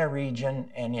MENA region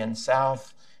and in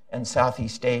South and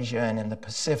Southeast Asia and in the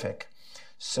Pacific.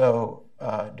 So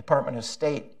Department of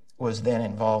State was then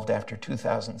involved after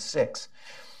 2006.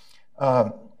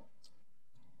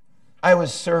 I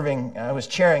was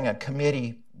chairing a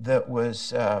committee that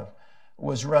was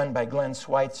run by Glenn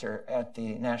Schweitzer at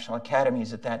the National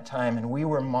Academies at that time, and we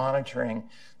were monitoring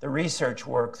the research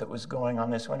work that was going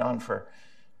on. This went on for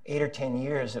 8 or 10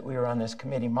 years that we were on this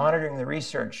committee, monitoring the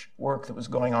research work that was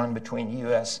going on between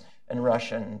U.S. and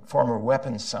Russian former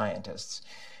weapons scientists.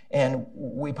 And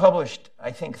we published,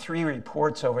 I think, 3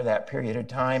 reports over that period of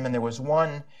time, and there was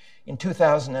one in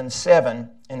 2007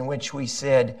 in which we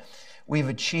said, we've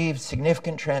achieved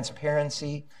significant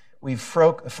transparency, we've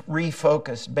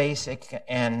refocused basic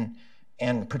and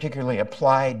particularly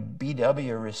applied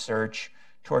BW research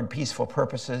toward peaceful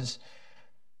purposes.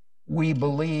 We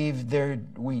believe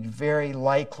we very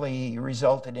likely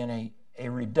resulted in a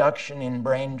reduction in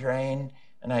brain drain,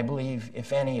 and I believe,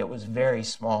 if any, it was very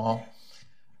small.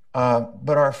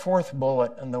 But our 4th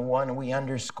bullet, and the one we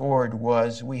underscored,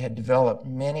 was we had developed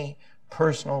many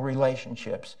personal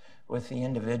relationships with the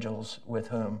individuals with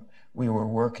whom we were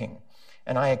working.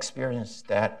 And I experienced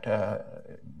that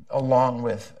along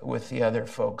with the other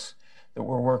folks that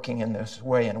were working in this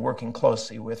way and working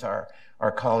closely with our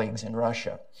colleagues in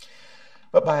Russia.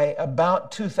 But by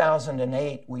about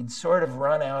 2008, we'd sort of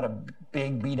run out of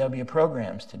big BW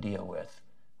programs to deal with.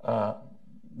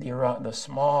 The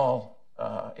small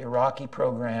Iraqi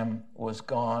program was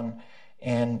gone,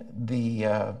 and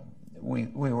we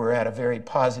were at a very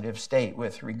positive state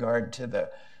with regard to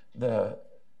the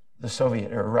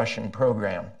Soviet or Russian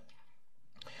program.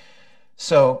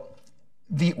 So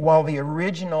while the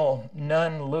original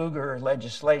Nunn-Lugar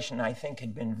legislation, I think,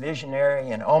 had been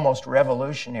visionary and almost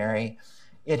revolutionary,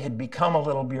 it had become a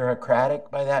little bureaucratic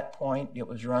by that point. It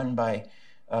was run by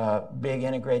big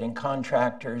integrating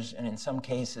contractors, and in some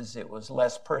cases it was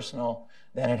less personal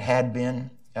than it had been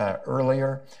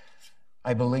earlier,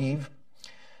 I believe.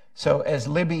 So as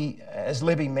Libby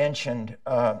mentioned,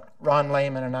 Ron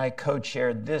Lehman and I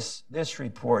co-chaired this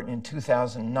report in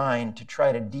 2009 to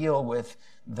try to deal with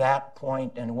that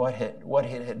point and what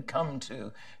it had come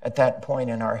to at that point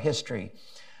in our history.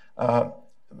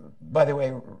 By the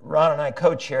way, Ron and I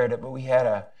co-chaired it, but we had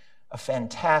a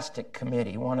fantastic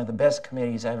committee, one of the best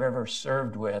committees I've ever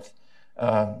served with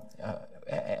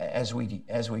as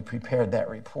we prepared that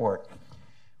report.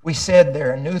 We said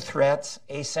there are new threats,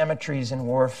 asymmetries in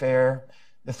warfare.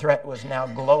 The threat was now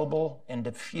global and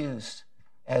diffuse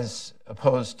as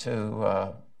opposed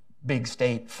to big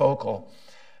state focal.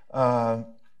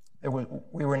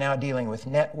 We were now dealing with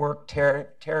network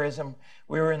terrorism.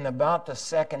 We were in about the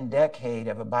second decade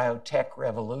of a biotech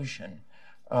revolution,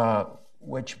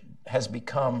 which has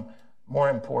become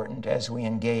more important as we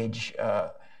engage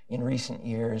in recent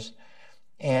years.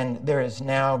 And there is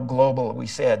now global, we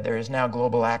said, there is now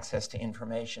global access to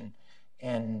information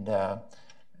and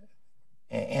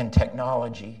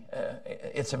technology.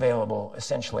 It's available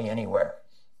essentially anywhere.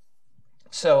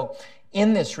 So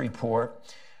in this report,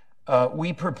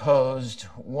 we proposed,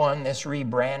 one, this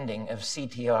rebranding of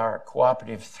CTR,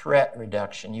 Cooperative Threat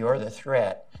Reduction. You're the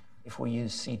threat if we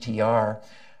use CTR.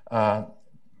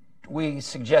 We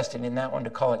suggested in that one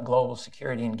to call it Global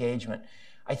Security Engagement.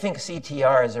 I think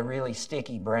CTR is a really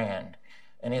sticky brand,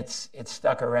 and it's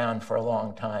stuck around for a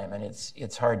long time, and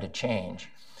it's hard to change.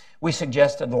 We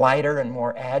suggested lighter and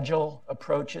more agile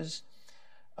approaches,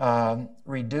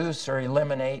 reduce or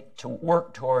eliminate, to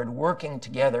work toward working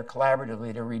together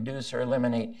collaboratively to reduce or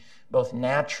eliminate both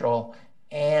natural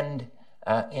and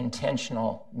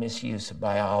intentional misuse of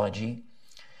biology.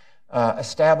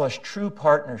 Establish true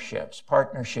partnerships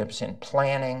in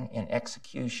planning, in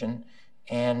execution,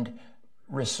 and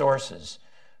resources,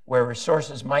 where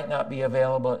resources might not be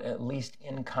available, at least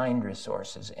in-kind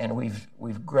resources, and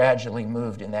we've gradually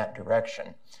moved in that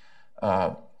direction.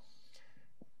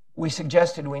 We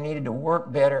suggested we needed to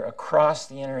work better across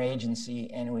the interagency,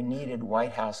 and we needed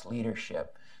White House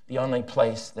leadership, the only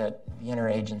place that the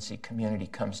interagency community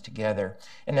comes together.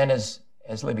 And then, as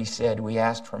Libby said, we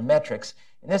asked for metrics.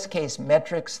 In this case,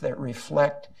 metrics that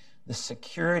reflect the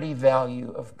security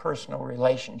value of personal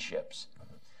relationships.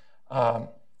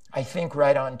 I think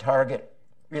right on target,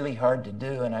 really hard to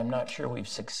do, and I'm not sure we've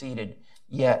succeeded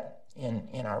yet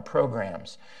in our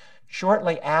programs.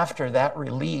 Shortly after that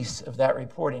release of that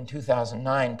report in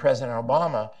 2009, President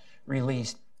Obama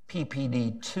released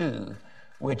PPD2,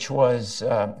 which was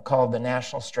called the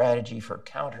National Strategy for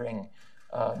Countering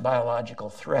Biological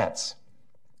Threats.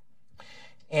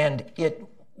 And it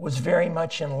was very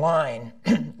much in line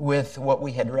with what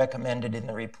we had recommended in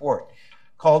the report.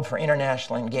 Called for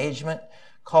international engagement,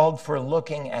 called for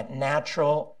looking at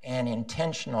natural and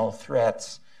intentional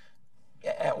threats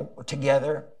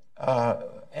together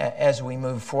as we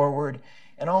move forward,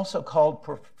 and also called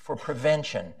for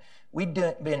prevention. We'd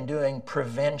been doing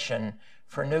prevention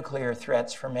for nuclear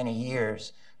threats for many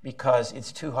years because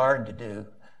it's too hard to do.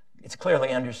 It's clearly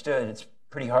understood it's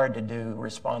pretty hard to do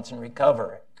response and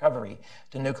recovery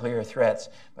to nuclear threats,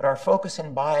 but our focus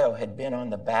in bio had been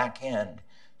on the back end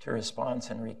to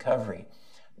response and recovery.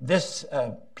 This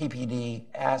PPD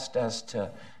asked us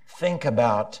to think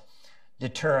about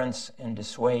deterrence and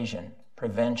dissuasion,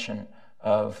 prevention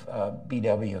of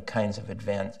BW kinds of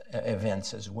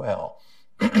events as well.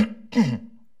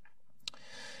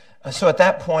 So at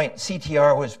that point,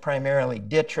 CTR was primarily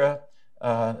DITRA,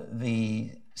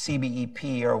 the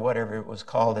CBEP, or whatever it was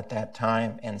called at that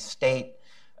time, and state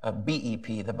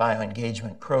BEP, the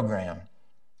Bioengagement Program.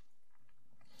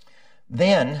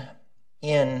 Then,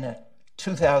 in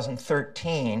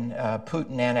 2013,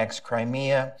 Putin annexed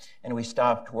Crimea, and we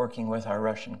stopped working with our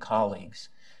Russian colleagues.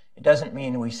 It doesn't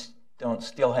mean we don't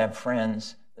still have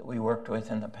friends that we worked with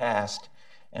in the past,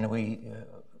 and we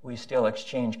still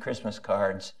exchange Christmas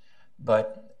cards,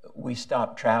 but we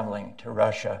stopped traveling to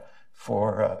Russia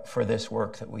for this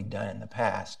work that we'd done in the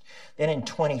past. Then in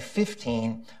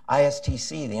 2015,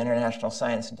 ISTC, the International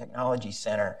Science and Technology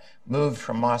Center, moved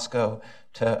from Moscow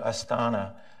to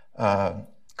Astana,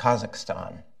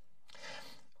 Kazakhstan.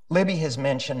 Libby has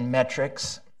mentioned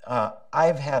metrics.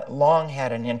 I've long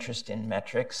had an interest in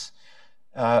metrics.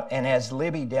 And as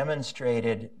Libby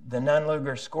demonstrated, the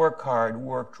Nunn-Lugar scorecard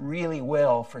worked really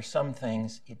well for some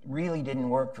things. It really didn't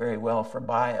work very well for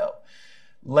bio.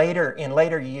 In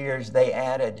later years, they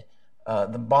added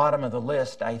the bottom of the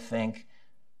list, I think,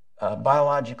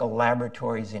 biological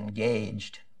laboratories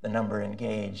engaged, the number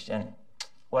engaged. And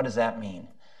what does that mean?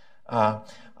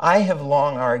 I have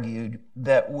long argued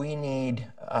that we need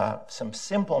some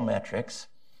simple metrics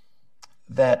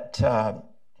that,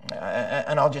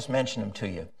 and I'll just mention them to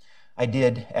you. I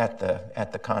did at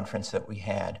the conference that we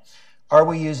had. Are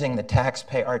we using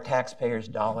our taxpayers'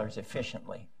 dollars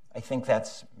efficiently? I think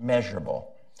that's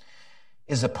measurable.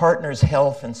 Is a partner's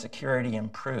health and security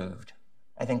improved?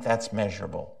 I think that's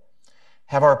measurable.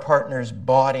 Have our partners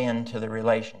bought into the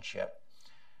relationship?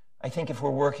 I think if we're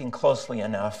working closely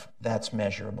enough, that's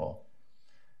measurable.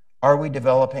 Are we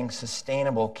developing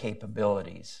sustainable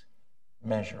capabilities?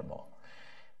 Measurable.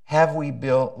 Have we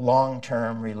built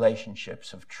long-term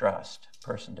relationships of trust,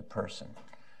 person to person?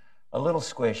 A little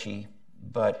squishy,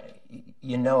 but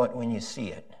you know it when you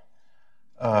see it.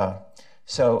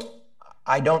 So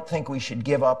I don't think we should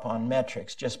give up on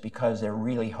metrics just because they're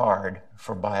really hard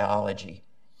for biology.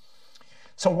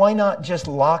 So why not just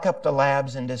lock up the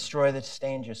labs and destroy the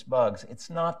dangerous bugs? It's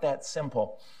not that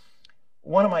simple.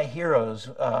 One of my heroes,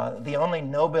 the only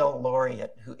Nobel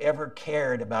laureate who ever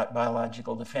cared about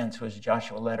biological defense, was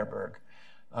Joshua Lederberg.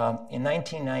 In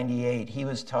 1998, he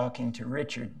was talking to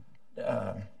Richard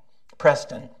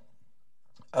Preston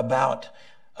about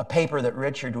a paper that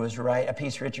a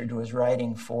piece Richard was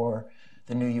writing for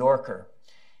the New Yorker.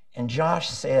 And Josh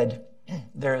said,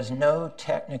 there is no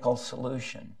technical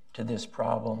solution to this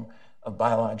problem of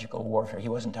biological warfare. He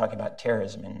wasn't talking about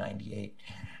terrorism in 98.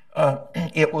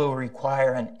 It will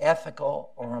require an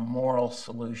ethical or a moral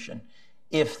solution,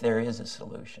 if there is a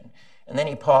solution. And then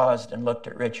he paused and looked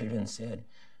at Richard and said,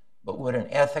 but would an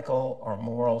ethical or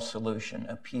moral solution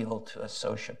appeal to a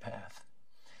sociopath?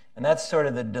 And that's sort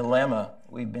of the dilemma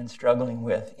we've been struggling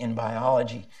with in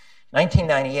biology.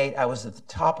 1998, I was at the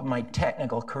top of my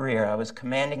technical career. I was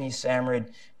commanding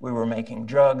USAMRIID. We were making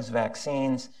drugs,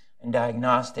 vaccines, and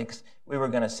diagnostics. We were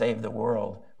going to save the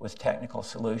world with technical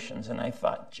solutions. And I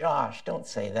thought, Josh, don't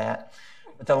say that.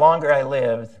 But the longer I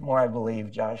lived, the more I believe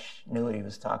Josh knew what he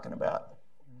was talking about.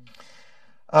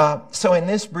 So in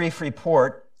this brief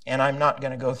report, and I'm not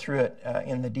going to go through it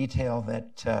in the detail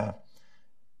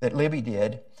that Libby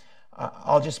did,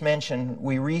 I'll just mention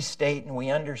we restate and we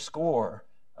underscore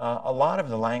a lot of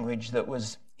the language that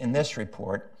was in this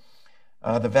report.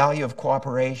 The value of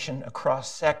cooperation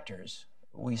across sectors.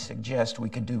 We suggest we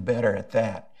could do better at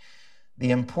that.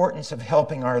 The importance of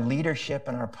helping our leadership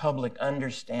and our public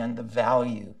understand the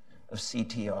value of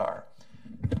CTR.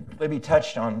 Libby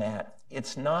touched on that.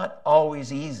 It's not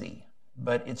always easy,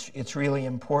 but it's really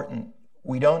important.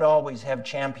 We don't always have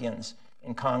champions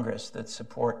in Congress that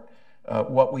support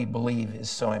what we believe is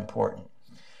so important.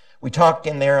 We talked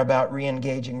in there about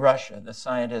re-engaging Russia,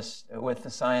 with the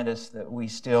scientists that we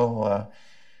still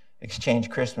exchange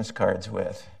Christmas cards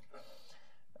with.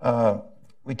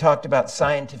 We talked about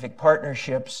scientific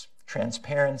partnerships,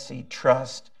 transparency,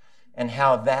 trust, and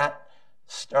how that,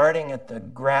 starting at the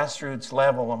grassroots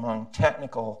level among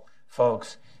technical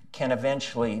folks, can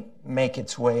eventually make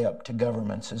its way up to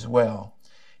governments as well.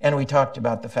 And we talked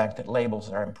about the fact that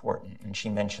labels are important, and she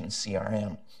mentioned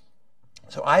CRM.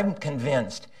 So I'm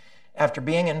convinced, after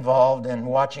being involved and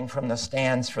watching from the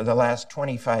stands for the last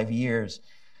 25 years,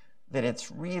 that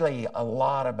it's really a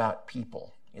lot about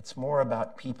people. It's more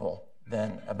about people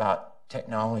than about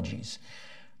technologies.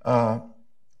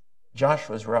 Josh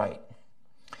was right.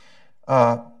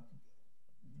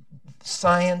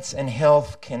 Science and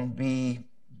health can be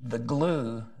the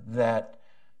glue that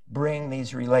bring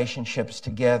these relationships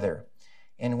together.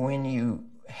 And when you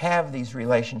have these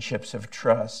relationships of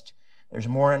trust, there's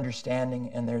more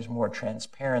understanding and there's more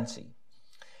transparency.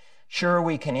 Sure,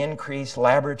 we can increase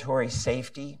laboratory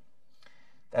safety.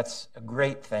 That's a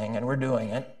great thing, and we're doing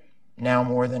it now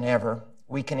more than ever.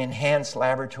 We can enhance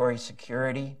laboratory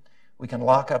security. We can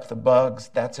lock up the bugs.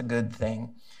 That's a good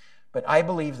thing. But I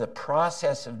believe the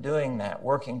process of doing that,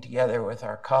 working together with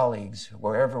our colleagues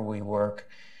wherever we work,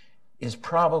 is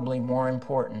probably more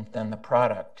important than the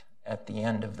product at the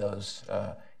end of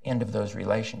those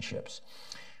relationships.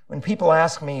 When people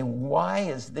ask me, why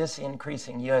is this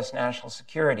increasing U.S. national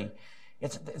security?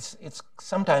 It's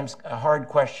sometimes a hard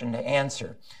question to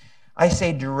answer. I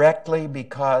say directly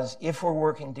because if we're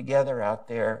working together out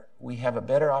there, we have a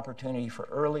better opportunity for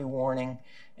early warning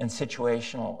and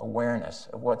situational awareness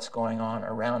of what's going on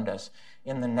around us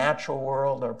in the natural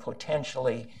world or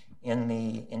potentially in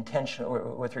the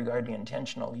intentional, with regard to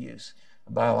intentional use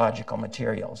of biological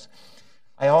materials.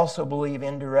 I also believe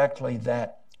indirectly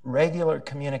that regular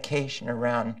communication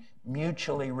around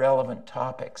mutually relevant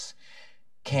topics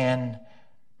can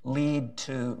lead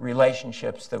to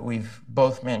relationships that we've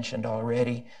both mentioned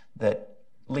already, that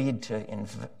lead to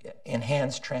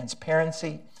enhanced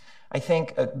transparency. I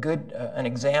think an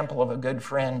example of a good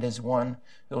friend is one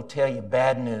who'll tell you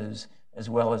bad news as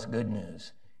well as good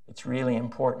news. It's really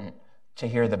important to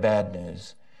hear the bad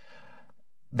news.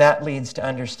 That leads to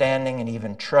understanding and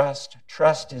even trust.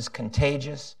 Trust is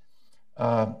contagious.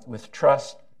 With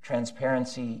trust,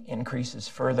 transparency increases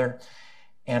further.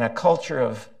 And a culture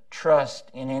of trust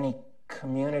in any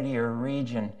community or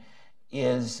region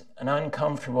is an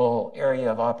uncomfortable area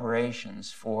of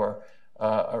operations for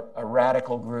a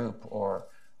radical group or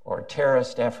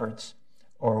terrorist efforts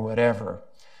or whatever.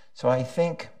 So I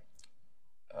think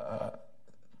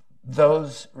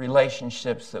those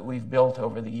relationships that we've built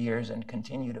over the years and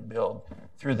continue to build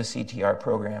through the CTR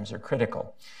programs are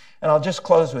critical. And I'll just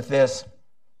close with this.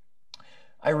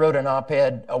 I wrote an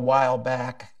op-ed a while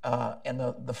back, and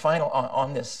the final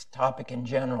on this topic in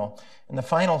general, and the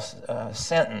final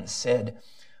sentence said,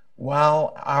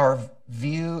 while our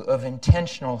view of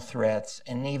intentional threats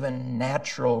and even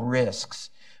natural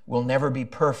risks will never be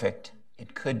perfect,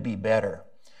 it could be better.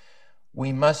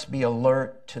 We must be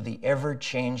alert to the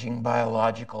ever-changing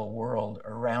biological world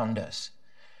around us.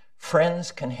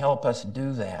 Friends can help us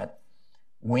do that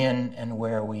when and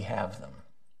where we have them.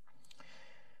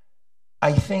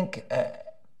 I think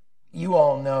you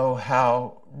all know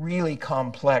how really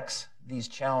complex these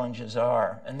challenges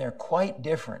are, and they're quite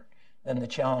different than the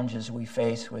challenges we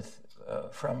face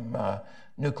from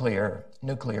nuclear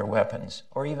weapons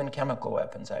or even chemical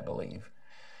weapons, I believe.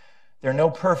 There are no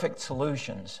perfect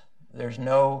solutions. There's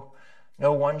no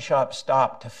one-shop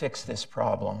stop to fix this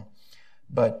problem,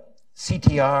 but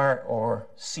CTR or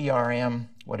CRM,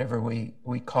 whatever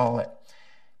we call it,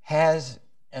 has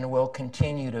and will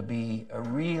continue to be a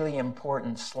really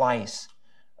important slice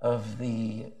of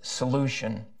the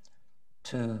solution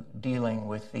to dealing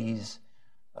with these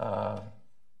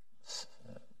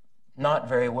not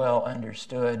very well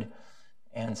understood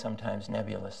and sometimes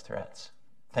nebulous threats.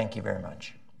 Thank you very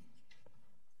much.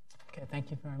 Okay,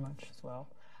 thank you very much as well.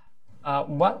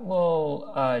 What we'll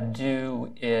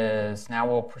do is now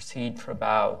we'll proceed for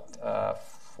about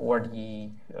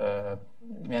 40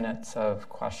 minutes of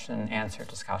question-answer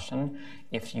discussion.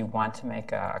 If you want to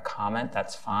make a comment,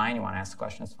 that's fine. You want to ask a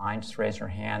question, it's fine. Just raise your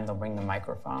hand. They'll bring the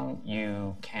microphone.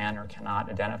 You can or cannot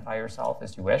identify yourself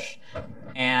as you wish.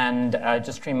 And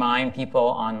just remind people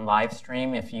on live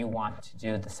stream, if you want to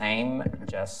do the same,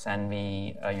 just send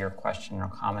me your question or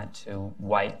comment to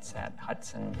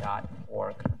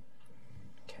whites@hudson.org.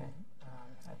 Okay,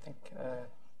 I think,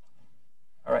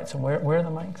 all right, so where are the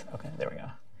mics? Okay, there we go.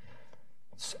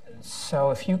 So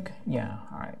if you, yeah,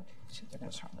 all right. So they're going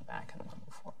to start in the back and then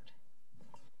move forward.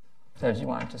 So do you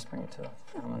want to just bring it to the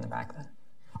gentleman in the back then?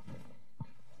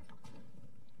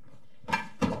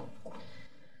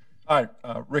 Hi,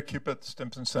 Rick Cupid,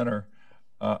 Stimson Center.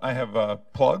 I have a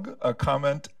plug, a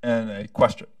comment, and a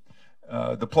question.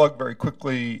 The plug, very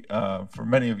quickly, for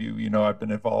many of you, you know I've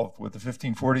been involved with the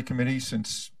 1540 committee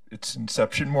since its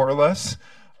inception, more or less.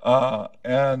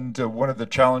 And one of the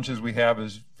challenges we have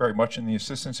is very much in the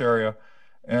assistance area.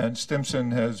 And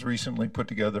Stimson has recently put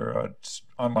together an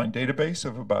online database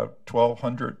of about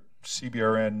 1,200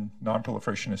 CBRN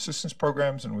non-proliferation assistance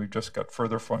programs, and we've just got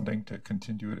further funding to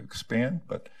continue to expand.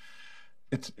 But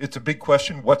it's a big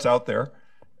question, what's out there?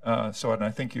 And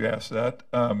I think you asked that.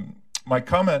 My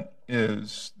comment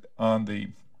is on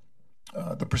the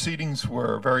proceedings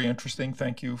were very interesting.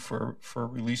 Thank you for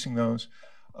releasing those.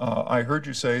 I heard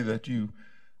you say that it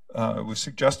was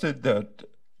suggested that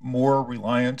more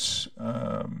reliance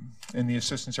in the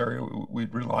assistance area,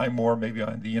 we'd rely more maybe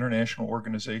on the international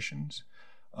organizations.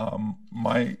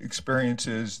 My experience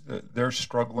is that they're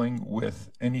struggling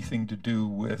with anything to do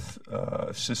with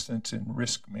assistance in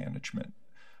risk management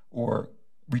or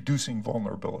reducing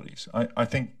vulnerabilities. I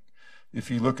think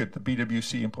if you look at the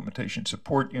BWC Implementation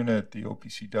Support Unit, the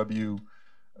OPCW,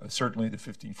 certainly the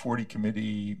 1540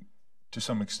 Committee, to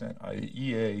some extent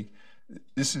IAEA,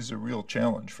 this is a real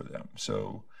challenge for them.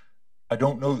 So I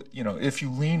don't know, if you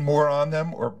lean more on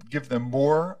them or give them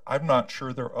more, I'm not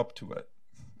sure they're up to it.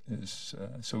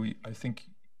 I think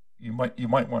you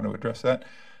might want to address that.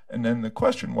 And then the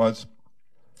question was,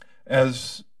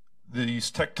 as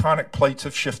these tectonic plates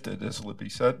have shifted, as Libby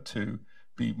said, to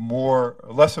be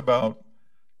less about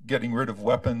getting rid of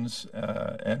weapons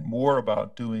and more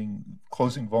about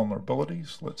closing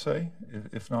vulnerabilities, let's say,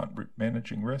 if not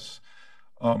managing risks.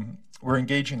 We're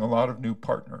engaging a lot of new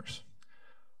partners.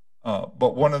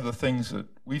 But one of the things that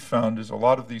we found is a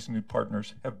lot of these new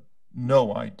partners have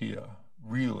no idea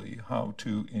really how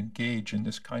to engage in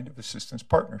this kind of assistance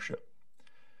partnership.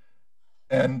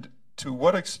 And to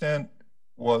what extent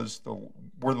were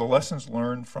the lessons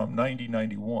learned from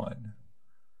 9091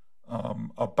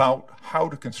 about how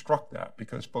to construct that?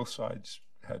 Because both sides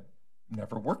had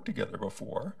never worked together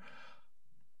before.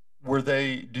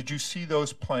 Did you see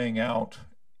those playing out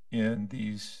in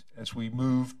these, as we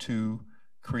move to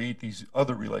create these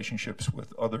other relationships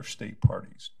with other state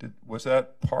parties? Was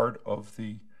that part of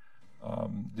the,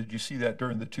 did you see that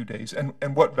during the 2 days?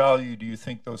 And what value do you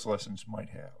think those lessons might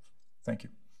have? Thank you.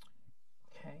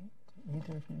 Okay,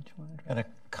 either of you want to Got a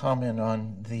comment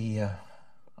on the,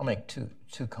 I'll make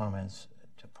two comments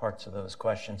to parts of those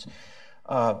questions.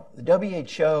 The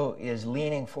WHO is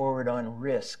leaning forward on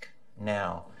risk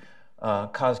now.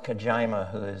 Kaz Kajima,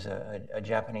 who is a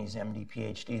Japanese MD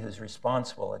PhD who's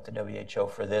responsible at the WHO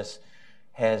for this,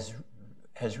 has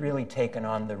really taken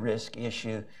on the risk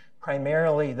issue,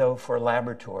 primarily though for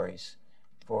laboratories,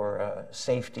 for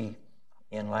safety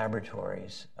in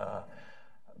laboratories.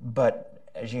 But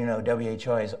as you know,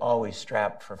 WHO is always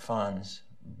strapped for funds,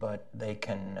 but they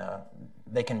can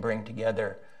bring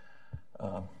together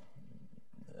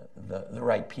the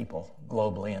right people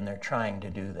globally, and they're trying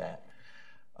to do that.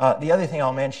 The other thing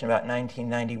I'll mention about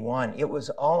 1991,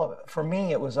 for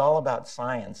me, it was all about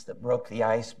science that broke the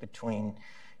ice between,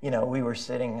 we were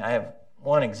sitting, I have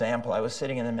one example, I was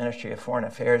sitting in the Ministry of Foreign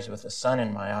Affairs with the sun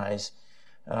in my eyes,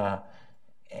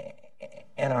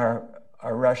 and our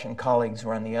Russian colleagues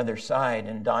were on the other side,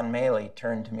 and Don Maley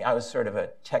turned to me. I was sort of a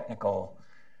technical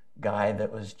guy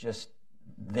that was just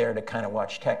there to kind of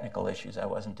watch technical issues. I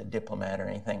wasn't a diplomat or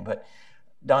anything, but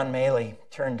Don Maley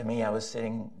turned to me. I was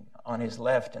sitting on his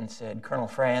left and said, "Colonel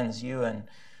Franz, you and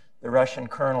the Russian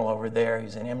colonel over there,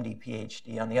 who's an MD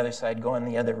PhD, on the other side, go in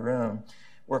the other room,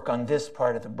 work on this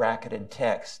part of the bracketed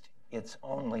text. It's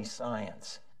only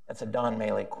science." That's a Don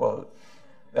Maley quote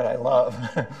that I love.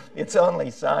 It's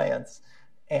only science.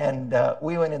 And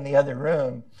we went in the other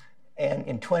room, and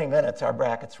in 20 minutes, our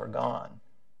brackets were gone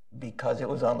because it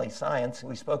was only science.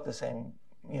 We spoke the same,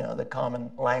 the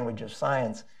common language of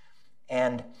science.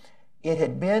 And it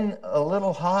had been a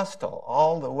little hostile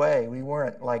all the way. We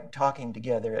weren't like talking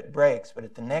together at breaks, but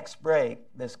at the next break,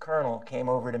 this colonel came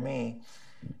over to me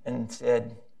and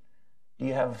said, "Do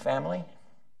you have a family?"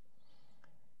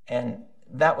 And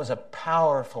that was a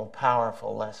powerful,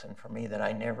 powerful lesson for me that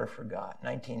I never forgot.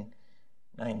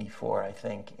 1994, I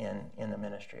think, in the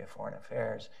Ministry of Foreign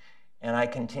Affairs. And I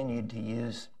continued to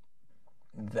use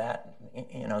that,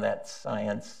 that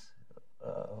science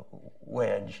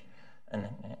wedge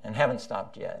and haven't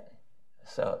stopped yet.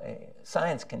 So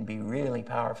science can be really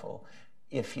powerful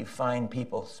if you find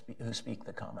people who speak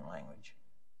the common language.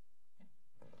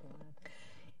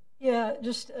 Yeah,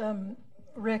 just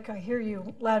Rick, I hear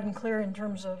you loud and clear in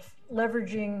terms of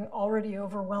leveraging already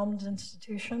overwhelmed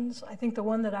institutions. I think the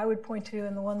one that I would point to,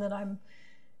 and the one that I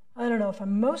don't know if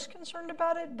I'm most concerned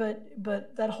about it,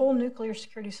 but that whole nuclear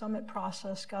security summit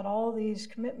process got all these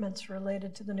commitments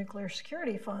related to the Nuclear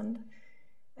Security Fund.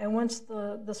 And once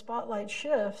the spotlight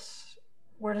shifts,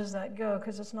 where does that go?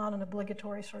 Because it's not an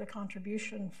obligatory sort of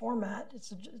contribution format.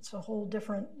 It's a whole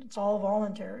different, it's all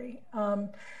voluntary.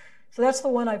 So that's the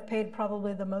one I've paid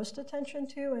probably the most attention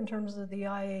to in terms of the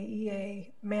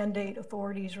IAEA mandate,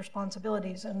 authorities,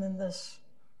 responsibilities, and then this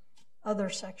other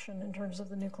section in terms of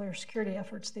the nuclear security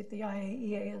efforts that the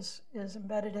IAEA is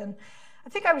embedded in. I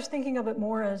think I was thinking of it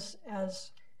more as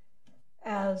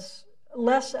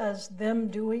less as them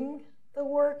doing the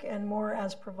work and more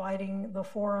as providing the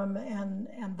forum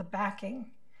and the backing.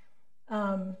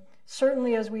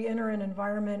 Certainly as we enter an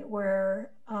environment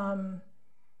where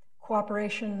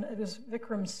cooperation, it was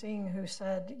Vikram Singh who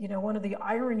said, one of the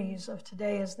ironies of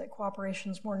today is that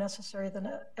cooperation is more necessary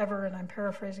than ever, and I'm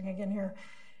paraphrasing again here,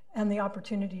 and the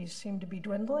opportunities seem to be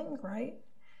dwindling, right?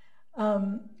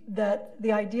 That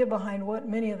the idea behind what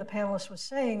many of the panelists was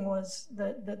saying was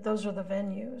that those are the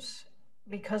venues,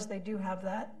 because they do have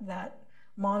that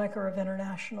moniker of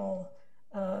international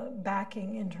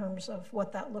backing in terms of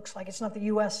what that looks like. It's not the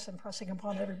US impressing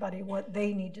upon everybody what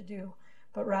they need to do,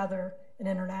 but rather an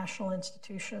international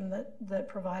institution that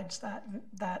provides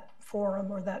that forum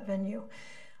or that venue.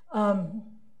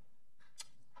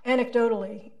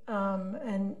 Anecdotally,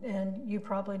 and you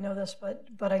probably know this,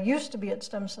 but I used to be at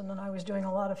Stimson and I was doing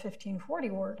a lot of 1540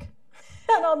 work.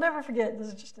 And I'll never forget, this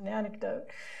is just an anecdote,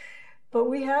 but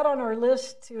we had on our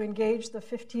list to engage the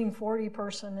 1540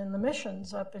 person in the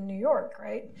missions up in New York,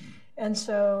 right? And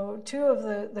so two of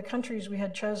the countries we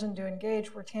had chosen to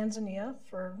engage were Tanzania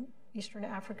for Eastern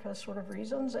Africa sort of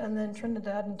reasons, and then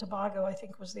Trinidad and Tobago, I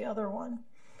think, was the other one.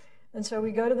 And so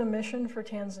we go to the mission for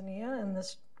Tanzania, and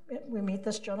we meet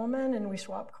this gentleman, and we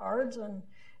swap cards and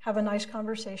have a nice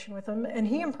conversation with him. And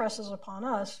he impresses upon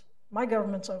us, my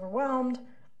government's overwhelmed.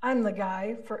 I'm the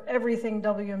guy for everything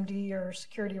WMD or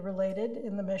security related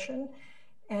in the mission.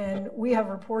 And we have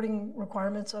reporting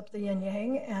requirements up the yin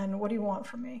yang. And what do you want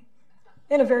from me?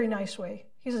 In a very nice way.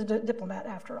 He's a diplomat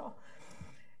after all.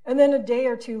 And then a day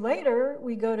or two later,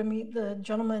 we go to meet the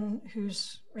gentleman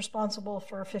who's responsible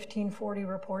for 1540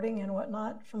 reporting and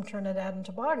whatnot from Trinidad and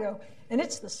Tobago. And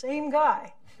it's the same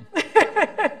guy.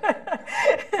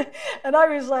 And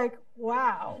I was like,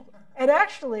 wow. And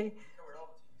actually,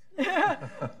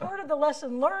 part of the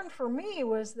lesson learned for me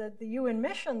was that the UN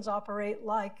missions operate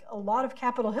like a lot of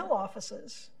Capitol Hill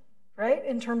offices, right?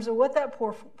 In terms of what that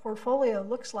portfolio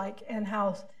looks like and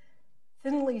how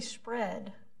thinly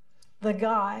spread the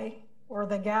guy or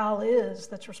the gal is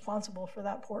that's responsible for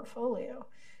that portfolio.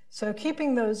 So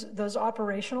keeping those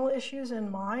operational issues in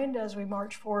mind as we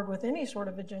march forward with any sort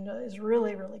of agenda is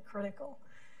really, really critical.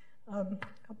 I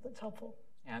hope that's helpful.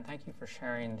 Yeah, and thank you for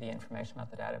sharing the information about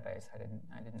the database. I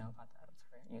didn't know about that. It's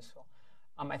very useful.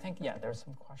 I think, yeah, there's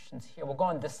some questions here. We'll go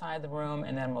on this side of the room,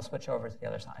 and then we'll switch over to the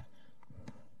other side.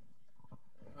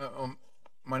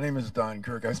 My name is Don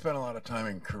Kirk. I spent a lot of time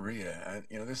in Korea.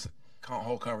 And, this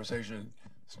whole conversation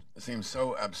seems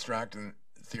so abstract and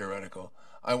theoretical.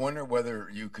 I wonder whether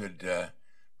you could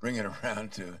bring it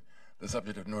around to the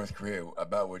subject of North Korea,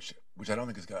 about which I don't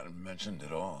think has gotten mentioned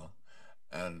at all,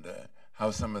 and how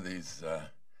some of these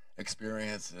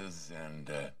experiences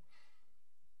and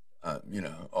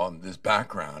on this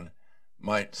background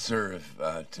might serve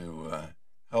to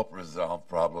help resolve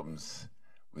problems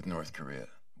with North Korea,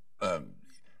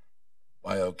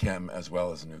 biochem as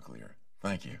well as nuclear.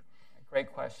 Thank you.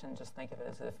 Great question. Just think of it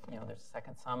as if, there's a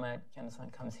second summit,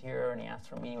 Kim-Sun comes here and he asks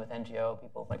for a meeting with NGO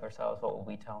people like ourselves. What will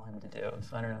we tell him to do?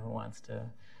 So I don't know who wants to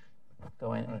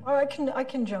go in. Oh, I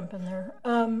can jump in there.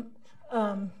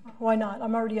 Why not?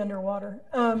 I'm already underwater.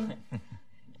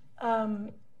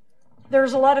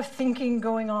 There's a lot of thinking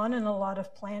going on and a lot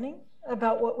of planning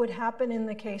about what would happen in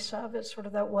the case of. It's sort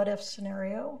of that what if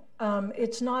scenario.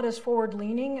 It's not as forward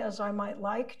leaning as I might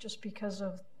like, just because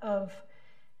of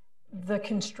the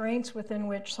constraints within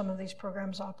which some of these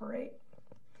programs operate.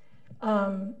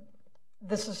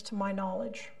 This is to my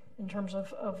knowledge in terms of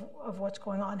what's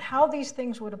going on. How these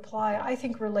things would apply, I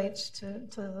think, relates to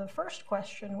the first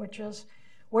question, which is,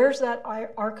 where's that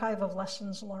archive of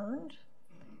lessons learned?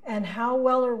 And how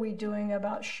well are we doing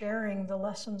about sharing the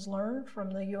lessons learned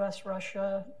from the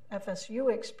US-Russia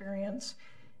FSU experience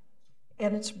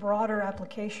and its broader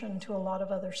application to a lot of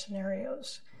other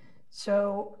scenarios?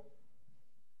 So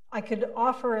I could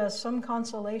offer as some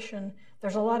consolation,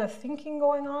 there's a lot of thinking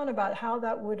going on about how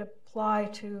that would apply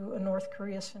to a North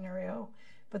Korea scenario,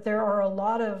 but there are a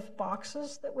lot of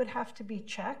boxes that would have to be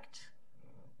checked,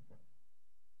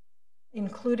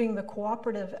 including the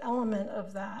cooperative element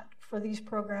of that for these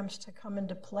programs to come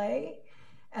into play.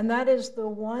 And that is the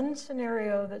one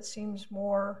scenario that seems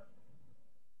more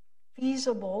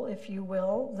feasible, if you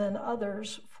will, than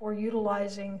others for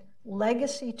utilizing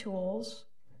legacy tools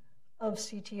of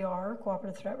CTR,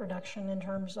 Cooperative Threat Reduction, in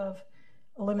terms of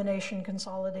elimination,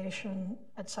 consolidation,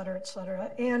 et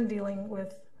cetera, and dealing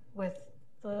with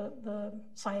the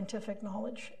scientific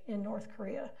knowledge in North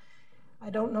Korea.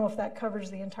 I don't know if that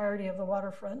covers the entirety of the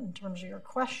waterfront in terms of your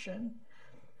question.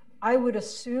 I would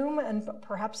assume, and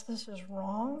perhaps this is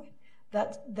wrong,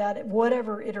 that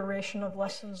whatever iteration of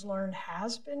lessons learned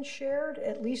has been shared,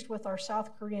 at least with our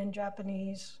South Korean,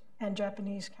 Japanese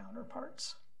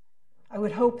counterparts. I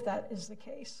would hope that is the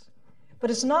case. But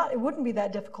it wouldn't be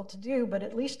that difficult to do, but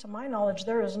at least to my knowledge,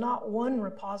 there is not one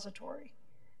repository.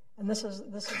 And this is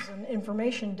an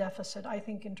information deficit, I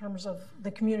think, in terms of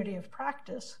the community of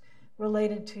practice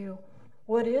related to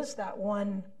what is that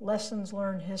one lessons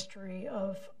learned history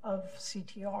of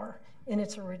CTR in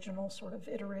its original sort of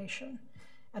iteration.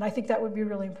 And I think that would be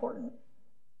really important.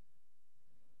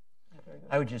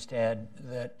 I would just add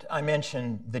that I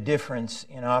mentioned the difference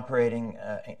in operating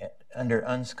under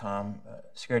UNSCOM,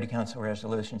 Security Council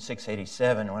Resolution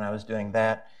 687, when I was doing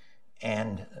that,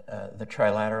 and the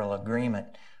trilateral agreement.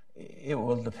 It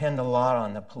will depend a lot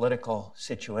on the political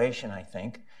situation, I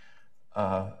think.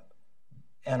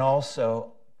 And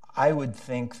also, I would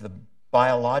think the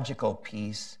biological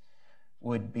piece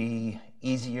would be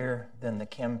easier than the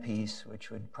chem piece,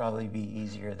 which would probably be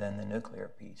easier than the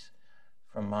nuclear piece.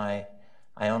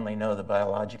 I only know the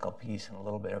biological piece and a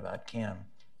little bit about chem,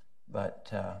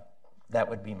 but that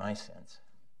would be my sense.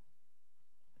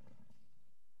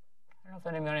 I don't know if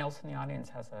anybody else in the audience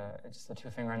has just a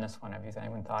two-finger on this one. Have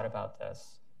anyone thought about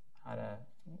this?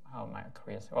 How my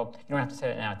career is? Well, you don't have to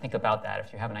say it now. Think about that.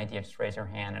 If you have an idea, just raise your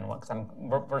hand. And because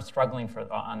we're struggling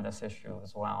on this issue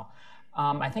as well.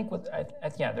 I think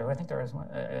there is one.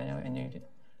 And you did.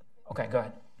 Okay, go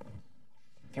ahead.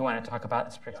 If you want to talk about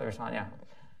this particular response, yeah.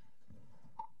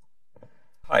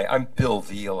 Hi, I'm Bill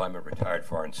Veal. I'm a retired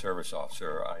Foreign Service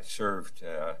officer. I served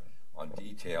on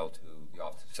detail to the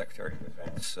Office of Secretary of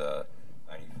Defense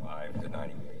 95 to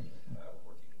 98,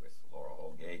 working with Laura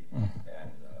Holgate and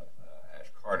Ash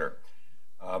Carter.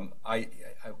 I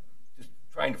just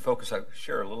trying to focus. I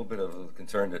share a little bit of the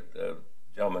concern that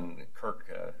gentleman Kirk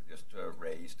just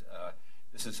raised.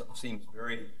 This seems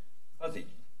very fuzzy,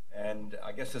 and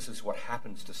I guess this is what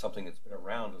happens to something that's been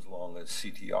around as long as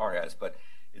CTR has. But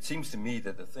it seems to me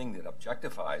that the thing that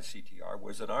objectifies CTR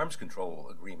was an arms control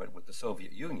agreement with the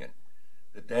Soviet Union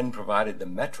that then provided the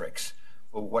metrics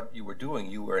for what you were doing.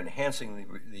 You were enhancing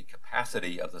the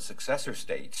capacity of the successor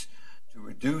states to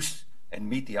reduce and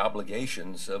meet the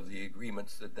obligations of the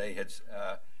agreements that they had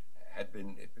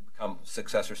become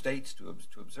successor states to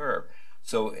observe.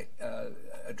 So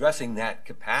addressing that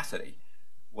capacity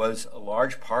was a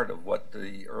large part of what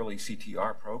the early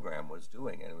CTR program was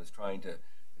doing, and it was trying to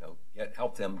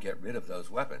help them get rid of those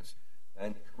weapons. And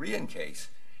in the Korean case,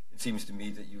 it seems to me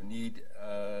that you need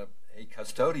a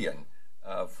custodian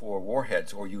for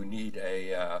warheads, or you need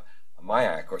a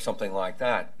MIAC or something like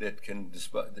that that can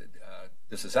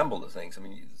disassemble the things. I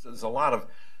mean, there's a lot of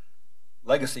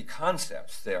legacy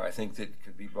concepts there, I think, that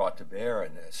could be brought to bear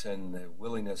in this, and the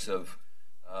willingness of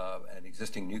an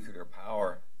existing nuclear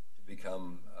power to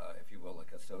become, if you will, a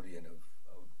custodian of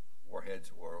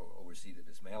warheads or oversee the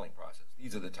dismantling process.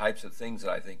 These are the types of things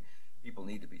that I think people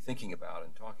need to be thinking about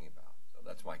and talking about. So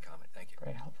that's my comment. Thank you.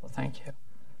 Very helpful. Thank you.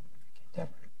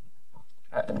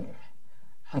 Deborah.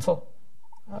 Hansel,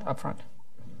 up front.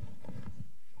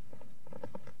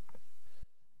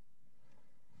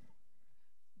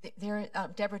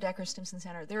 Deborah Decker, Stimson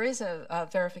Center. There is a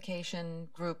verification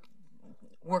group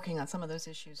working on some of those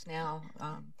issues now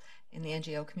in the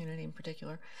NGO community in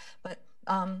particular. But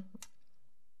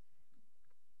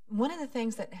one of the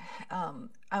things that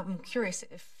I'm curious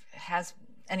if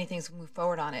anything's moved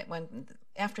forward on it,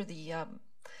 after the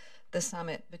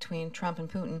summit between Trump and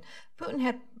Putin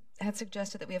had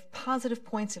suggested that we have positive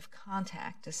points of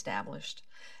contact established,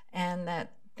 and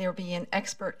that there be an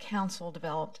expert council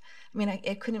developed. I mean,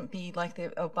 it couldn't be like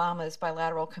the Obama's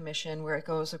bilateral commission where it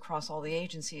goes across all the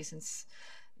agencies.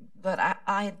 But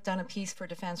I had done a piece for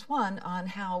Defense One on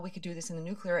how we could do this in the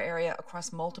nuclear area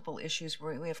across multiple issues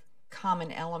where we have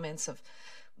common elements of.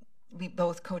 We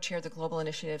both co-chair the global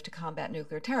initiative to combat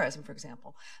nuclear terrorism, for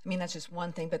example. I mean, that's just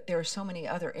one thing, but there are so many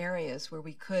other areas where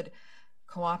we could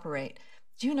cooperate.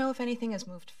 Do you know if anything has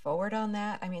moved forward on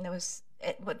that? I mean,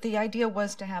 what the idea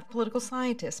was to have political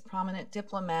scientists, prominent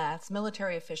diplomats,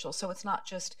 military officials, so it's not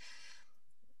just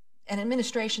an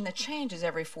administration that changes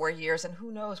every 4 years and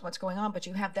who knows what's going on, but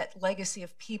you have that legacy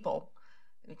of people,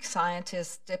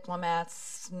 scientists,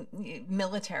 diplomats,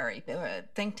 military,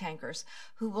 think tankers,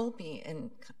 who will be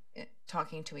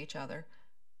talking to each other.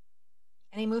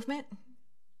 Any movement?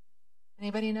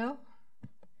 Anybody know?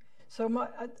 So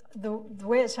the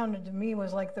way it sounded to me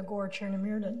was like the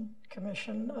Gore-Chernomyrdin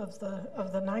Commission of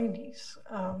the 90s,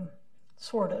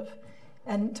 sort of.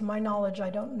 And to my knowledge, I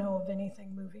don't know of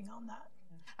anything moving on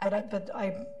that. But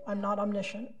I'm not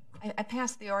omniscient. I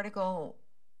passed the article.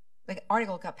 The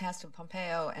article got passed to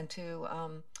Pompeo and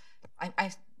to.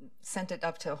 I sent it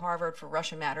up to Harvard for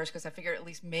Russia Matters because I figured at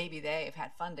least maybe they have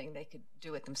had funding, they could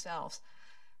do it themselves.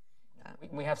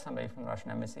 We have somebody from the Russian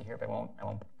embassy here, but I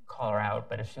won't call her out.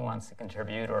 But if she wants to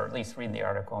contribute, or at least read the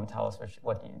article and tell us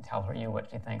what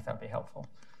you think, that would be helpful.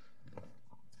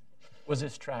 Was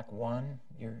this track one?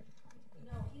 No,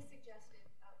 he suggested.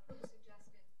 Who suggested it be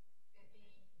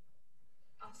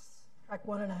us? Track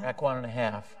 1.5. Track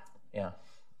 1.5. Yeah.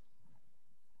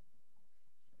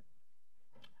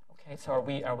 Okay, so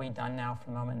are we done now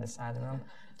for a moment in this side of the room?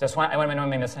 I want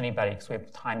to miss anybody because we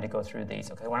have time to go through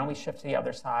these. Okay, why don't we shift to the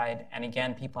other side? And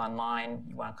again, people online,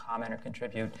 you want to comment or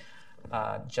contribute,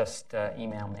 just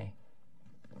email me.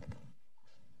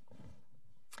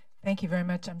 Thank you very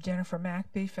much. I'm Jennifer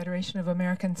Mackbee, Federation of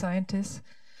American Scientists.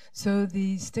 So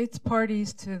the states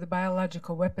parties to the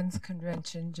Biological Weapons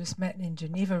Convention just met in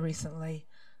Geneva recently,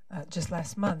 just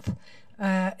last month.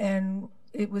 And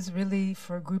it was really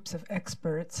for groups of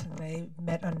experts, and they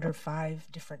met under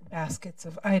 5 different baskets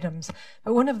of items.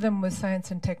 But one of them was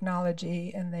science and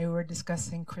technology, and they were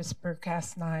discussing CRISPR,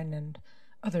 Cas9, and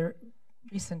other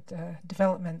recent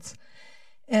developments.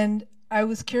 And I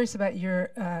was curious about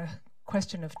your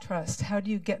question of trust. How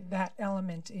do you get that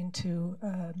element into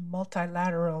a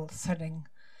multilateral setting?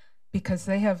 Because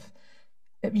they have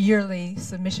yearly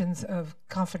submissions of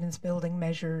confidence building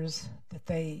measures that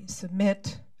they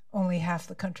submit. Only half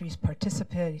the countries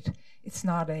participate. It's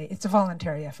a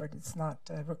voluntary effort. It's not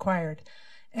required.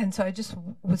 And so I just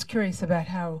was curious about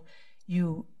how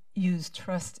you use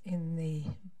trust in the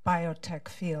biotech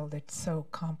field. It's so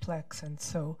complex and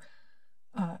so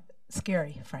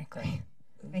scary, frankly.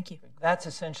 Thank you. That's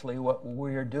essentially what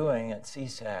we're doing at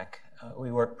CSAC.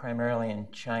 We work primarily in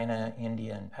China,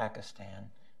 India, and Pakistan,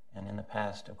 and in the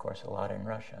past, of course, a lot in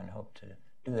Russia, and hope to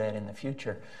do that in the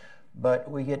future.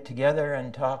 But we get together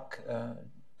and talk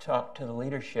to the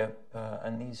leadership,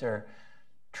 and these are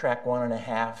track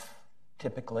 1.5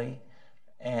 typically,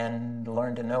 and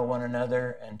learn to know one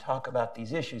another and talk about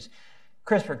these issues.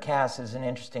 CRISPR-Cas is an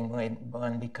interesting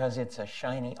one because it's a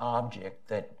shiny object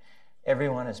that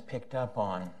everyone has picked up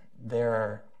on. There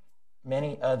are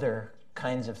many other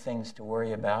kinds of things to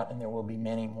worry about, and there will be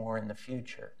many more in the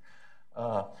future.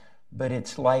 But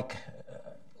it's like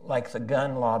the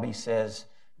gun lobby says,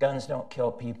 guns don't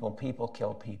kill people, people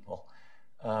kill people.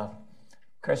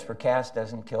 CRISPR-Cas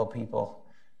doesn't kill people.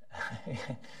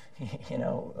 You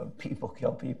know, people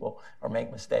kill people or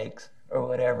make mistakes or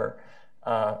whatever.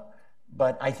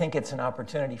 But I think it's an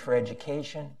opportunity for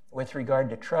education. With regard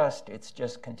to trust, it's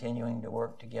just continuing to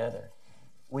work together.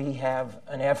 We have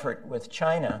an effort with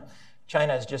China.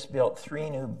 China has just built 3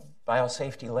 new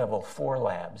biosafety level 4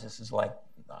 labs. This is like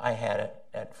I had it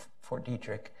at Fort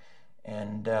Detrick.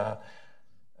 And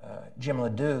Jim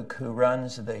LeDuc, who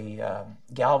runs the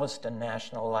Galveston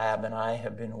National Lab, and I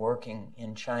have been working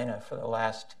in China for the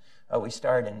last, we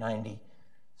started in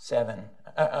 07,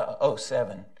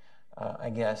 I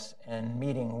guess, and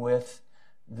meeting with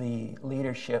the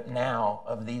leadership now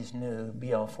of these new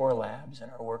BL4 labs and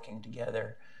are working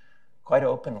together quite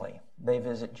openly. They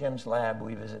visit Jim's lab,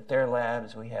 we visit their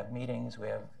labs, we have meetings, we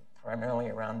have primarily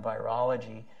around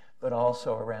virology, but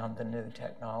also around the new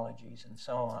technologies and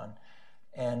so on.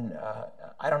 And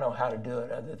I don't know how to do it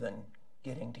other than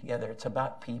getting together. It's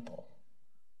about people.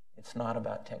 It's not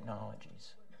about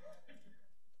technologies.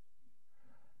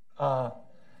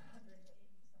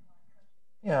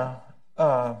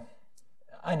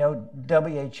 I know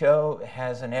WHO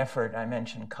has an effort. I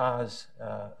mentioned Kaz,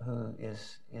 who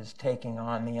is taking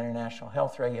on the international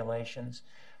health regulations.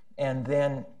 And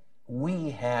then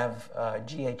we have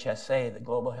GHSA, the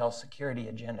Global Health Security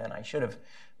Agenda, and I should have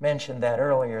mentioned that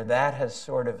earlier. That has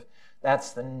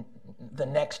that's the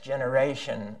next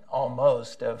generation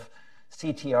almost of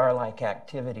CTR-like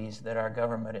activities that our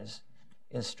government is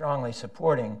strongly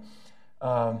supporting.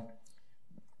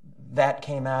 That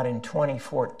came out in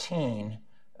 2014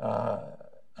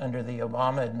 under the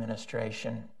Obama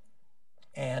administration,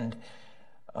 and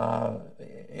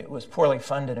it was poorly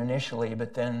funded initially,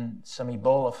 but then some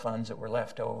Ebola funds that were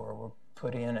left over were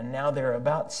put in, and now there are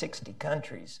about 60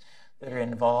 countries that are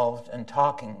involved and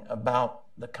talking about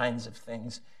the kinds of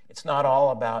things. It's not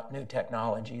all about new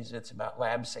technologies, it's about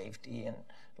lab safety and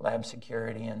lab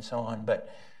security and so on, but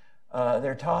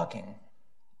they're talking,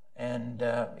 and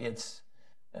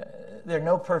there's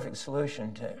no perfect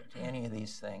solution to any of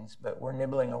these things, but we're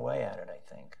nibbling away at it, I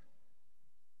think.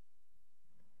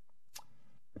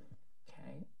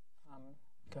 Okay,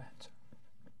 go ahead, sir.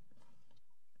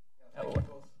 That's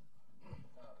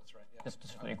right. Yeah.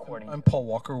 Just recording. I'm Paul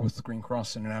Walker with Green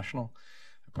Cross International.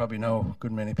 I probably know a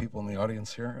good many people in the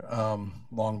audience here.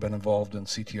 Long been involved in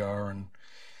CTR and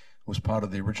was part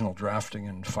of the original drafting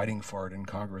and fighting for it in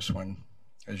Congress when,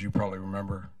 as you probably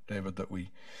remember, David, that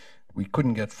we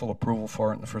couldn't get full approval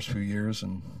for it in the first few years,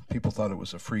 and people thought it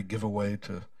was a free giveaway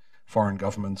to foreign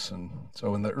governments. And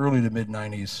so in the early to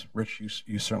mid-90s, Rich,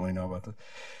 you certainly know about the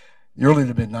early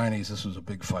to mid-90s, this was a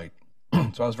big fight.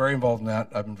 So I was very involved in that.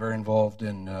 I've been very involved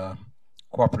in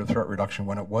Cooperative Threat Reduction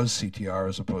when it was CTR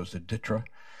as opposed to DITRA,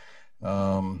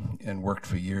 and worked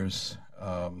for years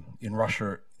in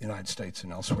Russia, United States,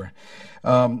 and elsewhere.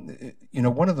 You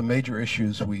know, one of the major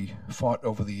issues we fought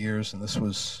over the years, and this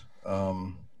was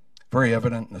very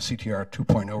evident in the CTR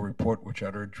 2.0 report, which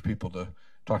I'd urge people to,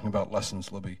 talking about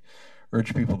lessons, Libby,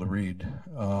 urge people to read,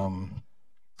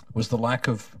 was the lack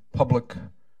of public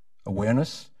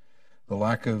awareness, the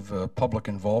lack of public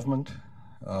involvement,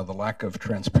 the lack of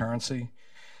transparency.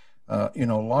 You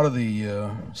know, a lot of the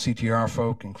CTR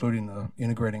folk, including the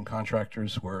integrating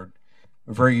contractors, were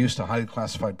very used to highly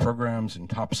classified programs and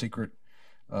top secret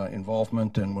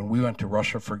involvement. And when we went to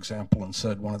Russia, for example, and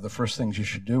said one of the first things you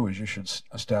should do is you should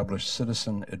establish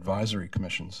citizen advisory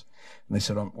commissions. And they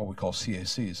said, what we call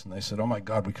CACs. And they said, oh my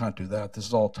God, we can't do that. This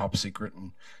is all top secret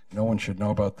and no one should know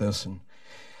about this. And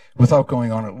without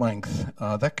going on at length,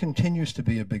 that continues to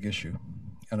be a big issue.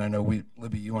 And I know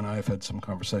Libby, you and I have had some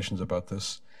conversations about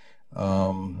this.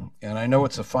 And I know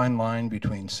it's a fine line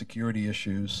between security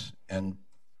issues and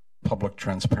public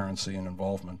transparency and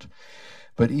involvement.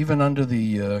 But even under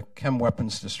the chem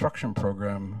weapons destruction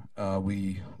program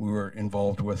we were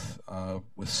involved with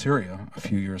Syria a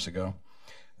few years ago,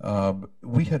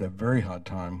 we had a very hard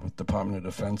time with Department of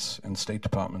Defense and State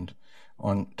Department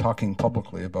on talking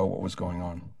publicly about what was going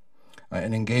on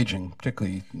and engaging,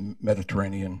 particularly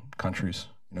Mediterranean countries,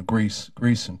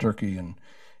 Greece and Turkey and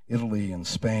Italy and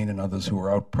Spain and others who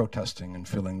were out protesting and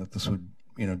feeling that this would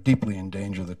deeply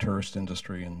endanger the tourist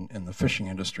industry and the fishing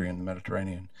industry in the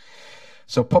Mediterranean.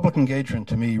 So public engagement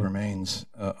to me remains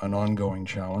an ongoing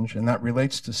challenge, and that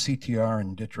relates to CTR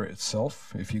and DITRA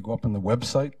itself. If you go up on the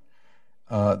website,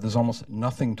 there's almost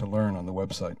nothing to learn on the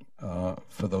website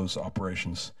for those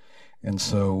operations. And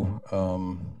so,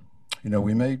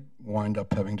 we may wind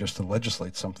up having just to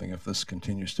legislate something if this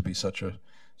continues to be such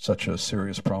a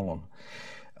serious problem.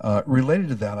 Related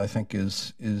to that, I think,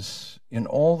 is in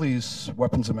all these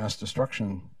weapons of mass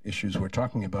destruction issues we're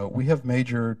talking about, we have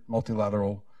major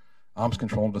multilateral arms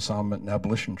control and disarmament and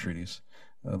abolition treaties.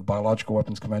 The Biological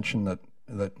Weapons Convention that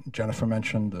Jennifer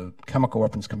mentioned, the Chemical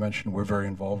Weapons Convention we're very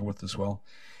involved with as well,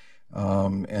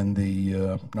 and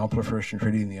the Non-Proliferation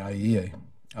Treaty and the IAEA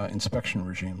inspection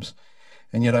regimes.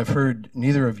 And yet I've heard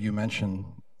neither of you mention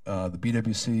the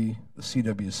BWC, the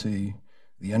CWC,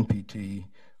 the NPT,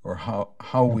 or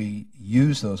how we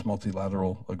use those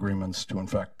multilateral agreements to in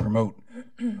fact promote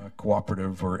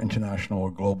cooperative or international or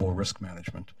global risk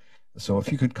management. So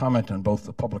if you could comment on both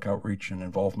the public outreach and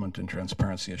involvement and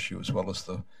transparency issue, as well as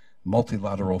the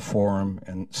multilateral forum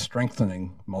and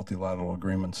strengthening multilateral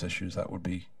agreements issues, that would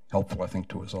be helpful, I think,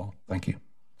 to us all. Thank you.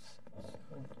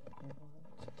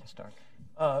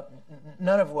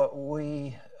 None of what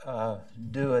we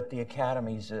do at the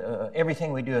academies,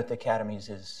 everything we do at the academies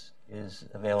is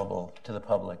available to the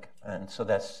public, and so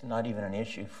that's not even an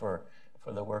issue for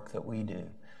the work that we do.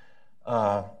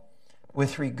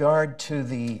 With regard to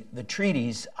the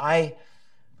treaties, I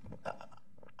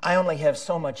only have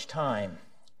so much time,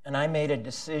 and I made a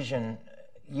decision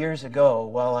years ago.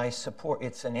 While I support,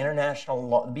 it's an international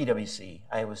law, BWC.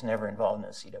 I was never involved in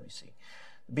the CWC.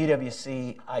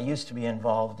 BWC, I used to be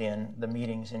involved in the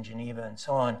meetings in Geneva and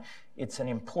so on. It's an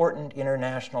important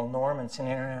international norm, it's an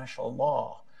international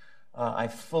law. I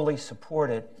fully support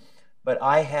it, but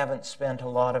I haven't spent a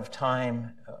lot of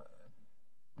time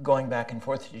going back and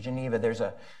forth to Geneva. There's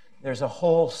a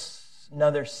whole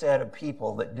another set of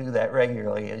people that do that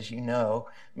regularly, as you know.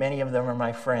 Many of them are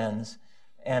my friends,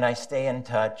 and I stay in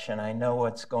touch, and I know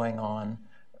what's going on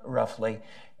roughly.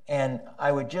 And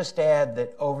I would just add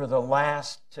that over the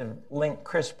last, to link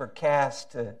CRISPR-Cas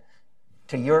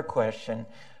to your question,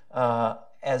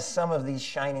 as some of these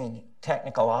shiny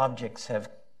technical objects have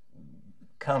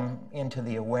come into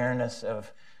the awareness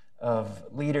of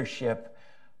leadership,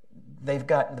 the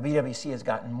BWC has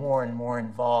gotten more and more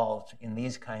involved in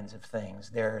these kinds of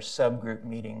things. There are subgroup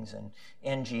meetings, and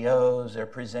NGOs are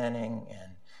presenting,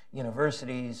 and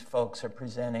universities folks are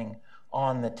presenting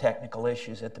on the technical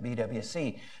issues at the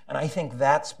BWC. And I think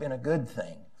that's been a good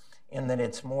thing, in that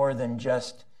it's more than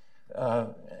just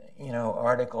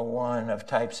Article 1 of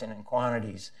types and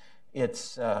quantities.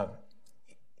 It's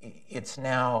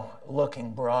now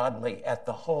looking broadly at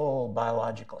the whole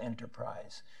biological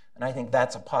enterprise. And I think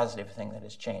that's a positive thing that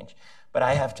has changed. But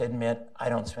I have to admit, I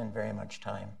don't spend very much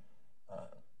time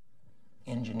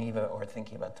in Geneva or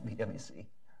thinking about the BWC.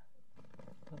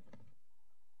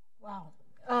 Wow.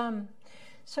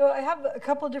 So I have a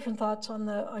couple of different thoughts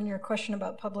on your question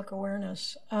about public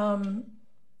awareness.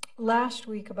 Last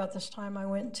week, about this time, I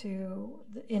went to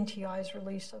the NTI's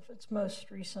release of its most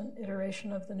recent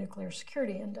iteration of the Nuclear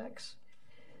Security Index.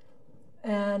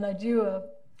 And I do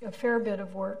a fair bit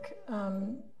of work,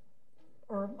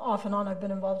 or off and on I've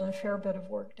been involved in a fair bit of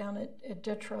work down at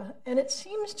DITRA. And it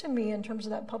seems to me, in terms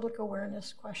of that public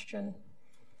awareness question,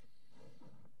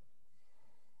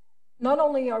 not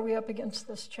only are we up against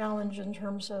this challenge in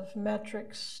terms of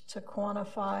metrics to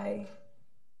quantify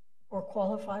or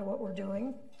qualify what we're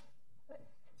doing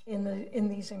in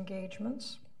these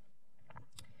engagements,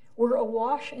 we're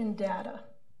awash in data.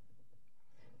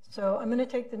 So I'm going to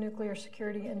take the Nuclear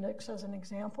Security Index as an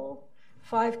example.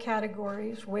 5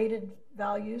 categories, weighted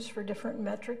values for different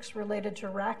metrics related to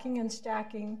racking and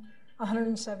stacking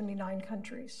 179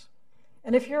 countries.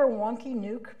 And if you're a wonky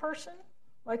nuke person,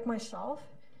 like myself,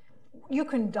 you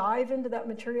can dive into that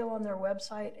material on their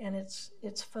website, and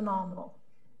it's phenomenal,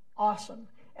 awesome.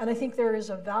 And I think there is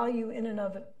a value in and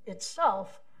of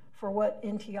itself for what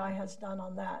NTI has done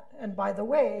on that. And by the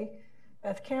way,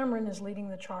 Beth Cameron is leading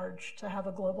the charge to have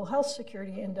a global health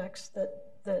security index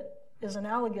that is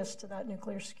analogous to that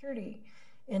nuclear security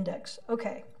index.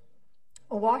 Okay,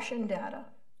 awash in data.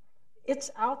 It's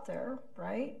out there,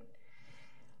 right?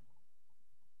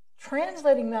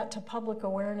 Translating that to public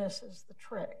awareness is the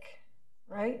trick,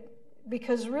 right?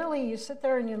 Because really, you sit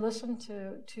there and you listen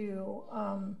to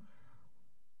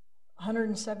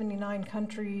 179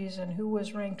 countries and who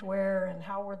was ranked where and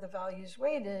how were the values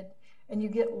weighted, and you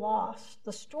get lost.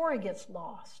 The story gets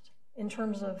lost in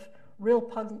terms of real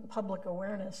public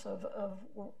awareness of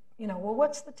well,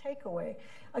 what's the takeaway?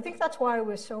 I think that's why I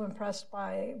was so impressed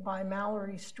by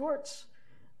Mallory Stewart's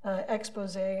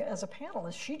expose as a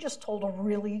panelist. She just told a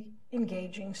really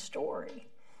engaging story.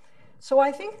 So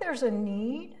I think there's a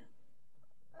need,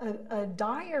 a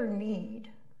dire need,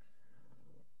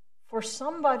 for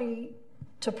somebody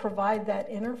to provide that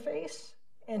interface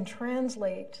and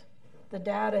translate the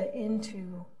data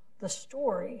into the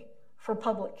story for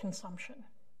public consumption.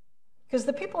 Because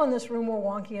the people in this room were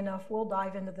wonky enough, we'll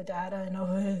dive into the data and,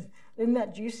 oh, isn't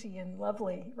that juicy and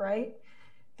lovely, right?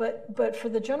 But for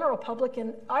the general public,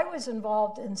 and I was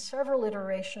involved in several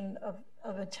iterations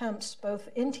of attempts,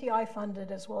 both NTI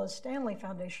funded as well as Stanley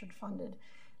Foundation funded,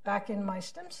 back in my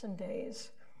Stimson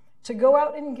days, to go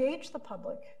out and engage the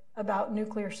public about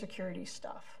nuclear security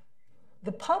stuff.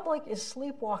 The public is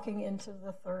sleepwalking into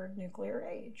the third nuclear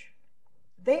age.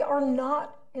 They are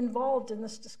not involved in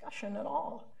this discussion at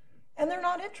all, and they're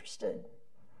not interested.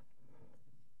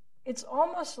 It's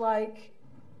almost like,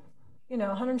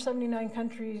 179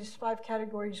 countries, 5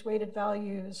 categories, weighted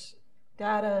values,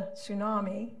 data,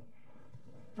 tsunami,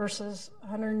 versus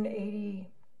 180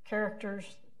 characters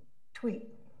tweet.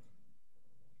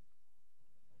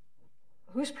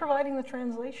 Who's providing the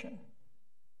translation?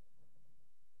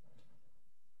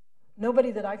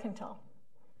 Nobody that I can tell.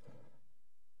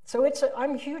 So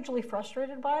I'm hugely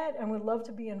frustrated by it and would love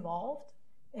to be involved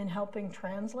in helping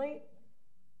translate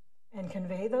and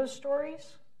convey those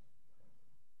stories.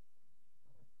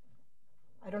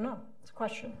 I don't know, it's a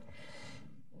question.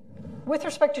 With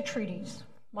respect to treaties,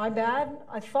 my bad,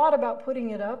 I thought about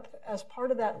putting it up as part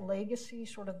of that legacy,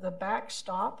 sort of the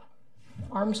backstop,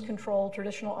 arms control,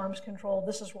 traditional arms control.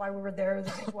 This is why we were there.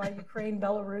 This is why Ukraine,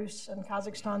 Belarus, and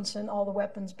Kazakhstan sent all the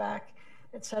weapons back,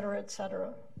 et cetera, et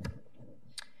cetera.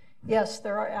 Yes,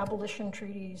 there are abolition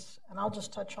treaties, and I'll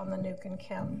just touch on the nuke and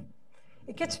chem.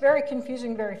 It gets very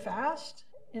confusing very fast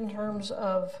in terms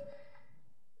of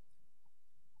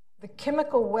the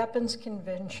Chemical Weapons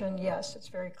Convention. Yes, it's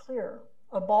very clear.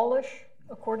 Abolish,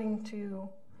 according to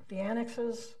the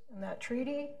annexes in that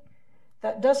treaty.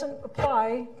 That doesn't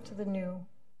apply to the new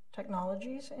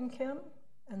technologies in chem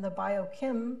and the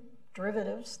biochem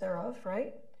derivatives thereof,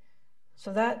 right?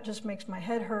 So that just makes my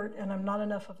head hurt, and I'm not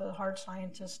enough of a hard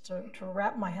scientist to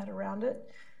wrap my head around it.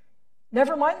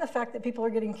 Never mind the fact that people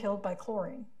are getting killed by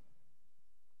chlorine.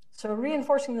 So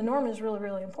reinforcing the norm is really,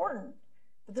 really important.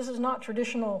 But this is not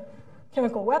traditional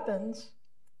chemical weapons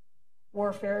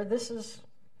warfare. This is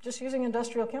just using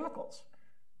industrial chemicals.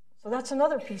 So that's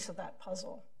another piece of that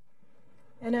puzzle.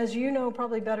 And as you know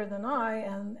probably better than I,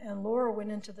 and Laura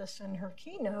went into this in her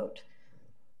keynote,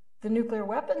 the nuclear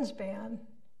weapons ban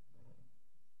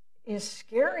is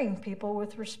scaring people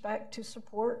with respect to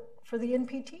support for the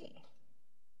NPT.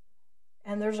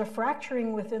 And there's a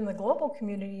fracturing within the global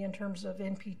community in terms of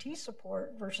NPT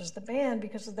support versus the ban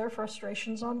because of their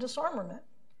frustrations on disarmament.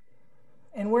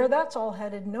 And where that's all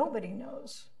headed, nobody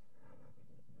knows.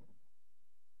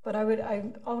 But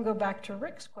I'll go back to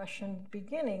Rick's question at the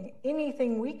beginning.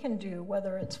 Anything we can do,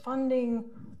 whether it's funding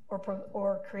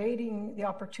or creating the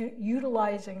opportunity,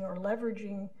 utilizing or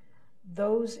leveraging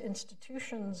those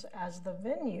institutions as the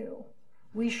venue,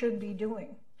 we should be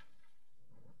doing.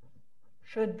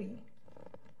 Should be.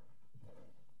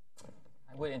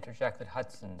 I would interject that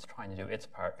Hudson's trying to do its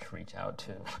part to reach out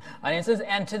to audiences.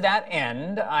 And to that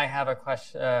end, I have a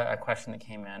question that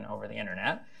came in over the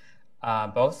internet.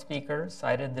 Both speakers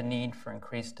cited the need for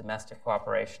increased domestic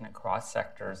cooperation across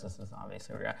sectors. This is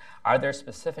obviously, are there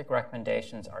specific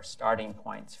recommendations or starting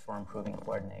points for improving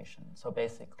coordination? So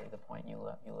basically, the point you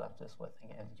left us with. Do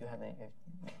you have any?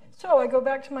 So I go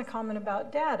back to my comment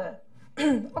about data.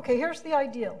 Okay, here's the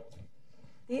ideal.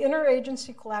 The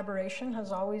interagency collaboration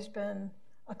has always been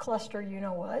a cluster, you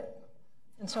know what,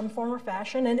 in some form or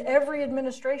fashion. And every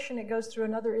administration, it goes through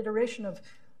another iteration of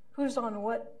who's on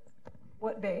what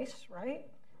base, right?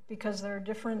 Because there are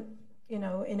different,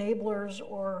 enablers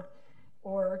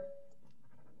or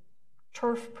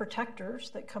turf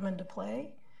protectors that come into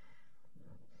play.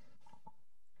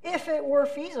 If it were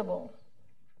feasible,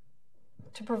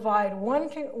 to provide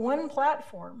one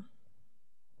platform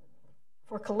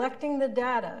for collecting the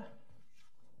data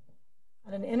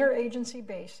on an interagency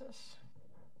basis.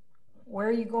 Where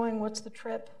are you going? What's the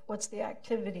trip? What's the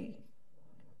activity?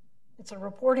 It's a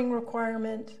reporting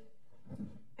requirement,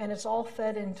 and it's all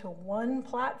fed into one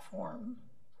platform.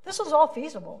 This is all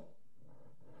feasible.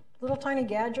 Little tiny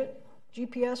gadget,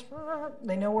 GPS,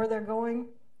 they know where they're going,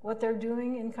 what they're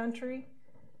doing in country,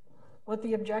 what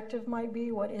the objective might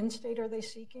be, what end state are they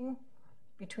seeking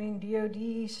between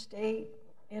DOD, state,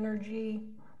 energy,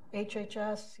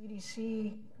 HHS,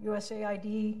 CDC,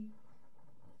 USAID.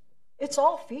 It's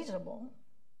all feasible.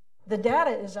 The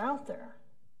data is out there.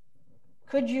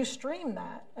 Could you stream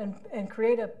that and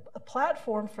create a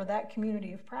platform for that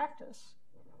community of practice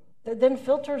that then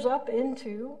filters up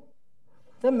into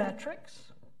the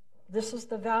metrics? This is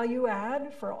the value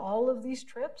add for all of these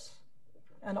trips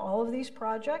and all of these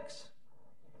projects,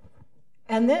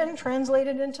 and then translate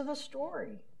it into the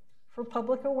story for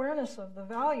public awareness of the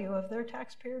value of their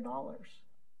taxpayer dollars.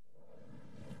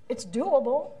 It's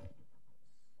doable,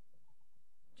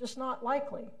 just not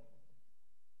likely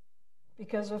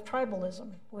because of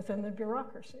tribalism within the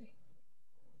bureaucracy.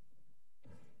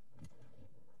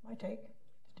 My take.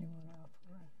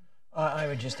 I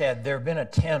would just add, there have been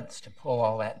attempts to pull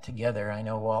all that together. I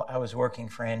know while I was working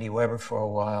for Andy Weber for a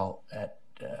while at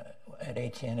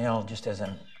ATNL just as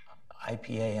an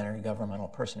IPA,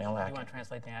 Intergovernmental Personnel Act. You want to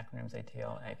translate the acronyms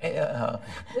ATL? APA?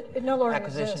 It no longer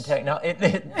acquisition exists. tech. No,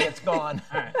 it's gone.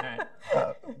 All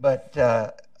right. But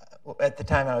at the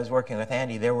time I was working with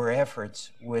Andy, there were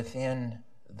efforts within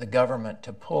the government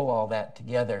to pull all that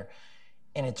together,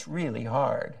 and it's really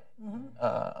hard.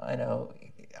 I know.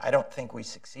 I don't think we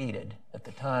succeeded at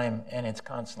the time, and it's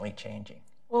constantly changing.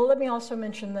 Well, let me also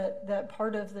mention that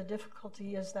part of the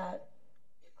difficulty is that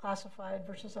classified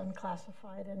versus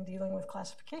unclassified and dealing with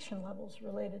classification levels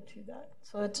related to that.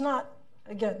 So it's not,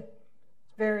 again,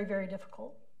 very, very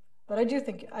difficult. But I do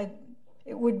think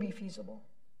it would be feasible.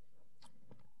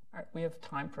 All right, we have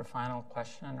time for final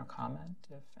question or comment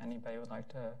if anybody would like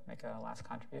to make a last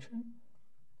contribution.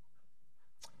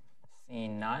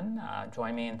 Seeing none,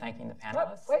 join me in thanking the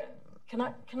panelists. Wait, can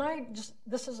I just,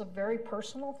 this is a very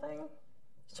personal thing.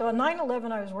 So on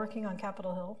 9/11, I was working on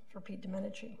Capitol Hill for Pete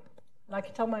Domenici. And I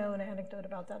could tell my own anecdote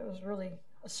about that. It was really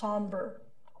a somber,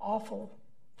 awful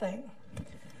thing.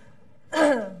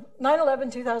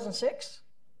 9/11, 2006,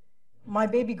 my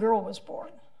baby girl was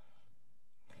born.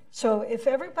 So if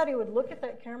everybody would look at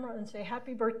that camera and say,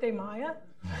 "Happy birthday, Maya,"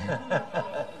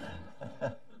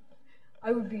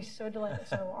 I would be so delighted.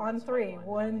 So on 3,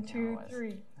 1, 2,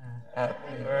 3.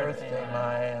 Happy birthday,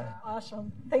 Maya.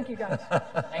 Awesome. Thank you, guys.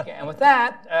 Thank you. And with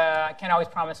that, I can't always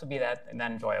promise it'll be that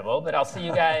enjoyable, but I'll see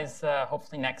you guys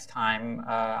hopefully next time.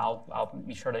 I'll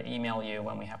be sure to email you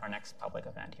when we have our next public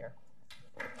event here.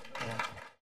 Yeah.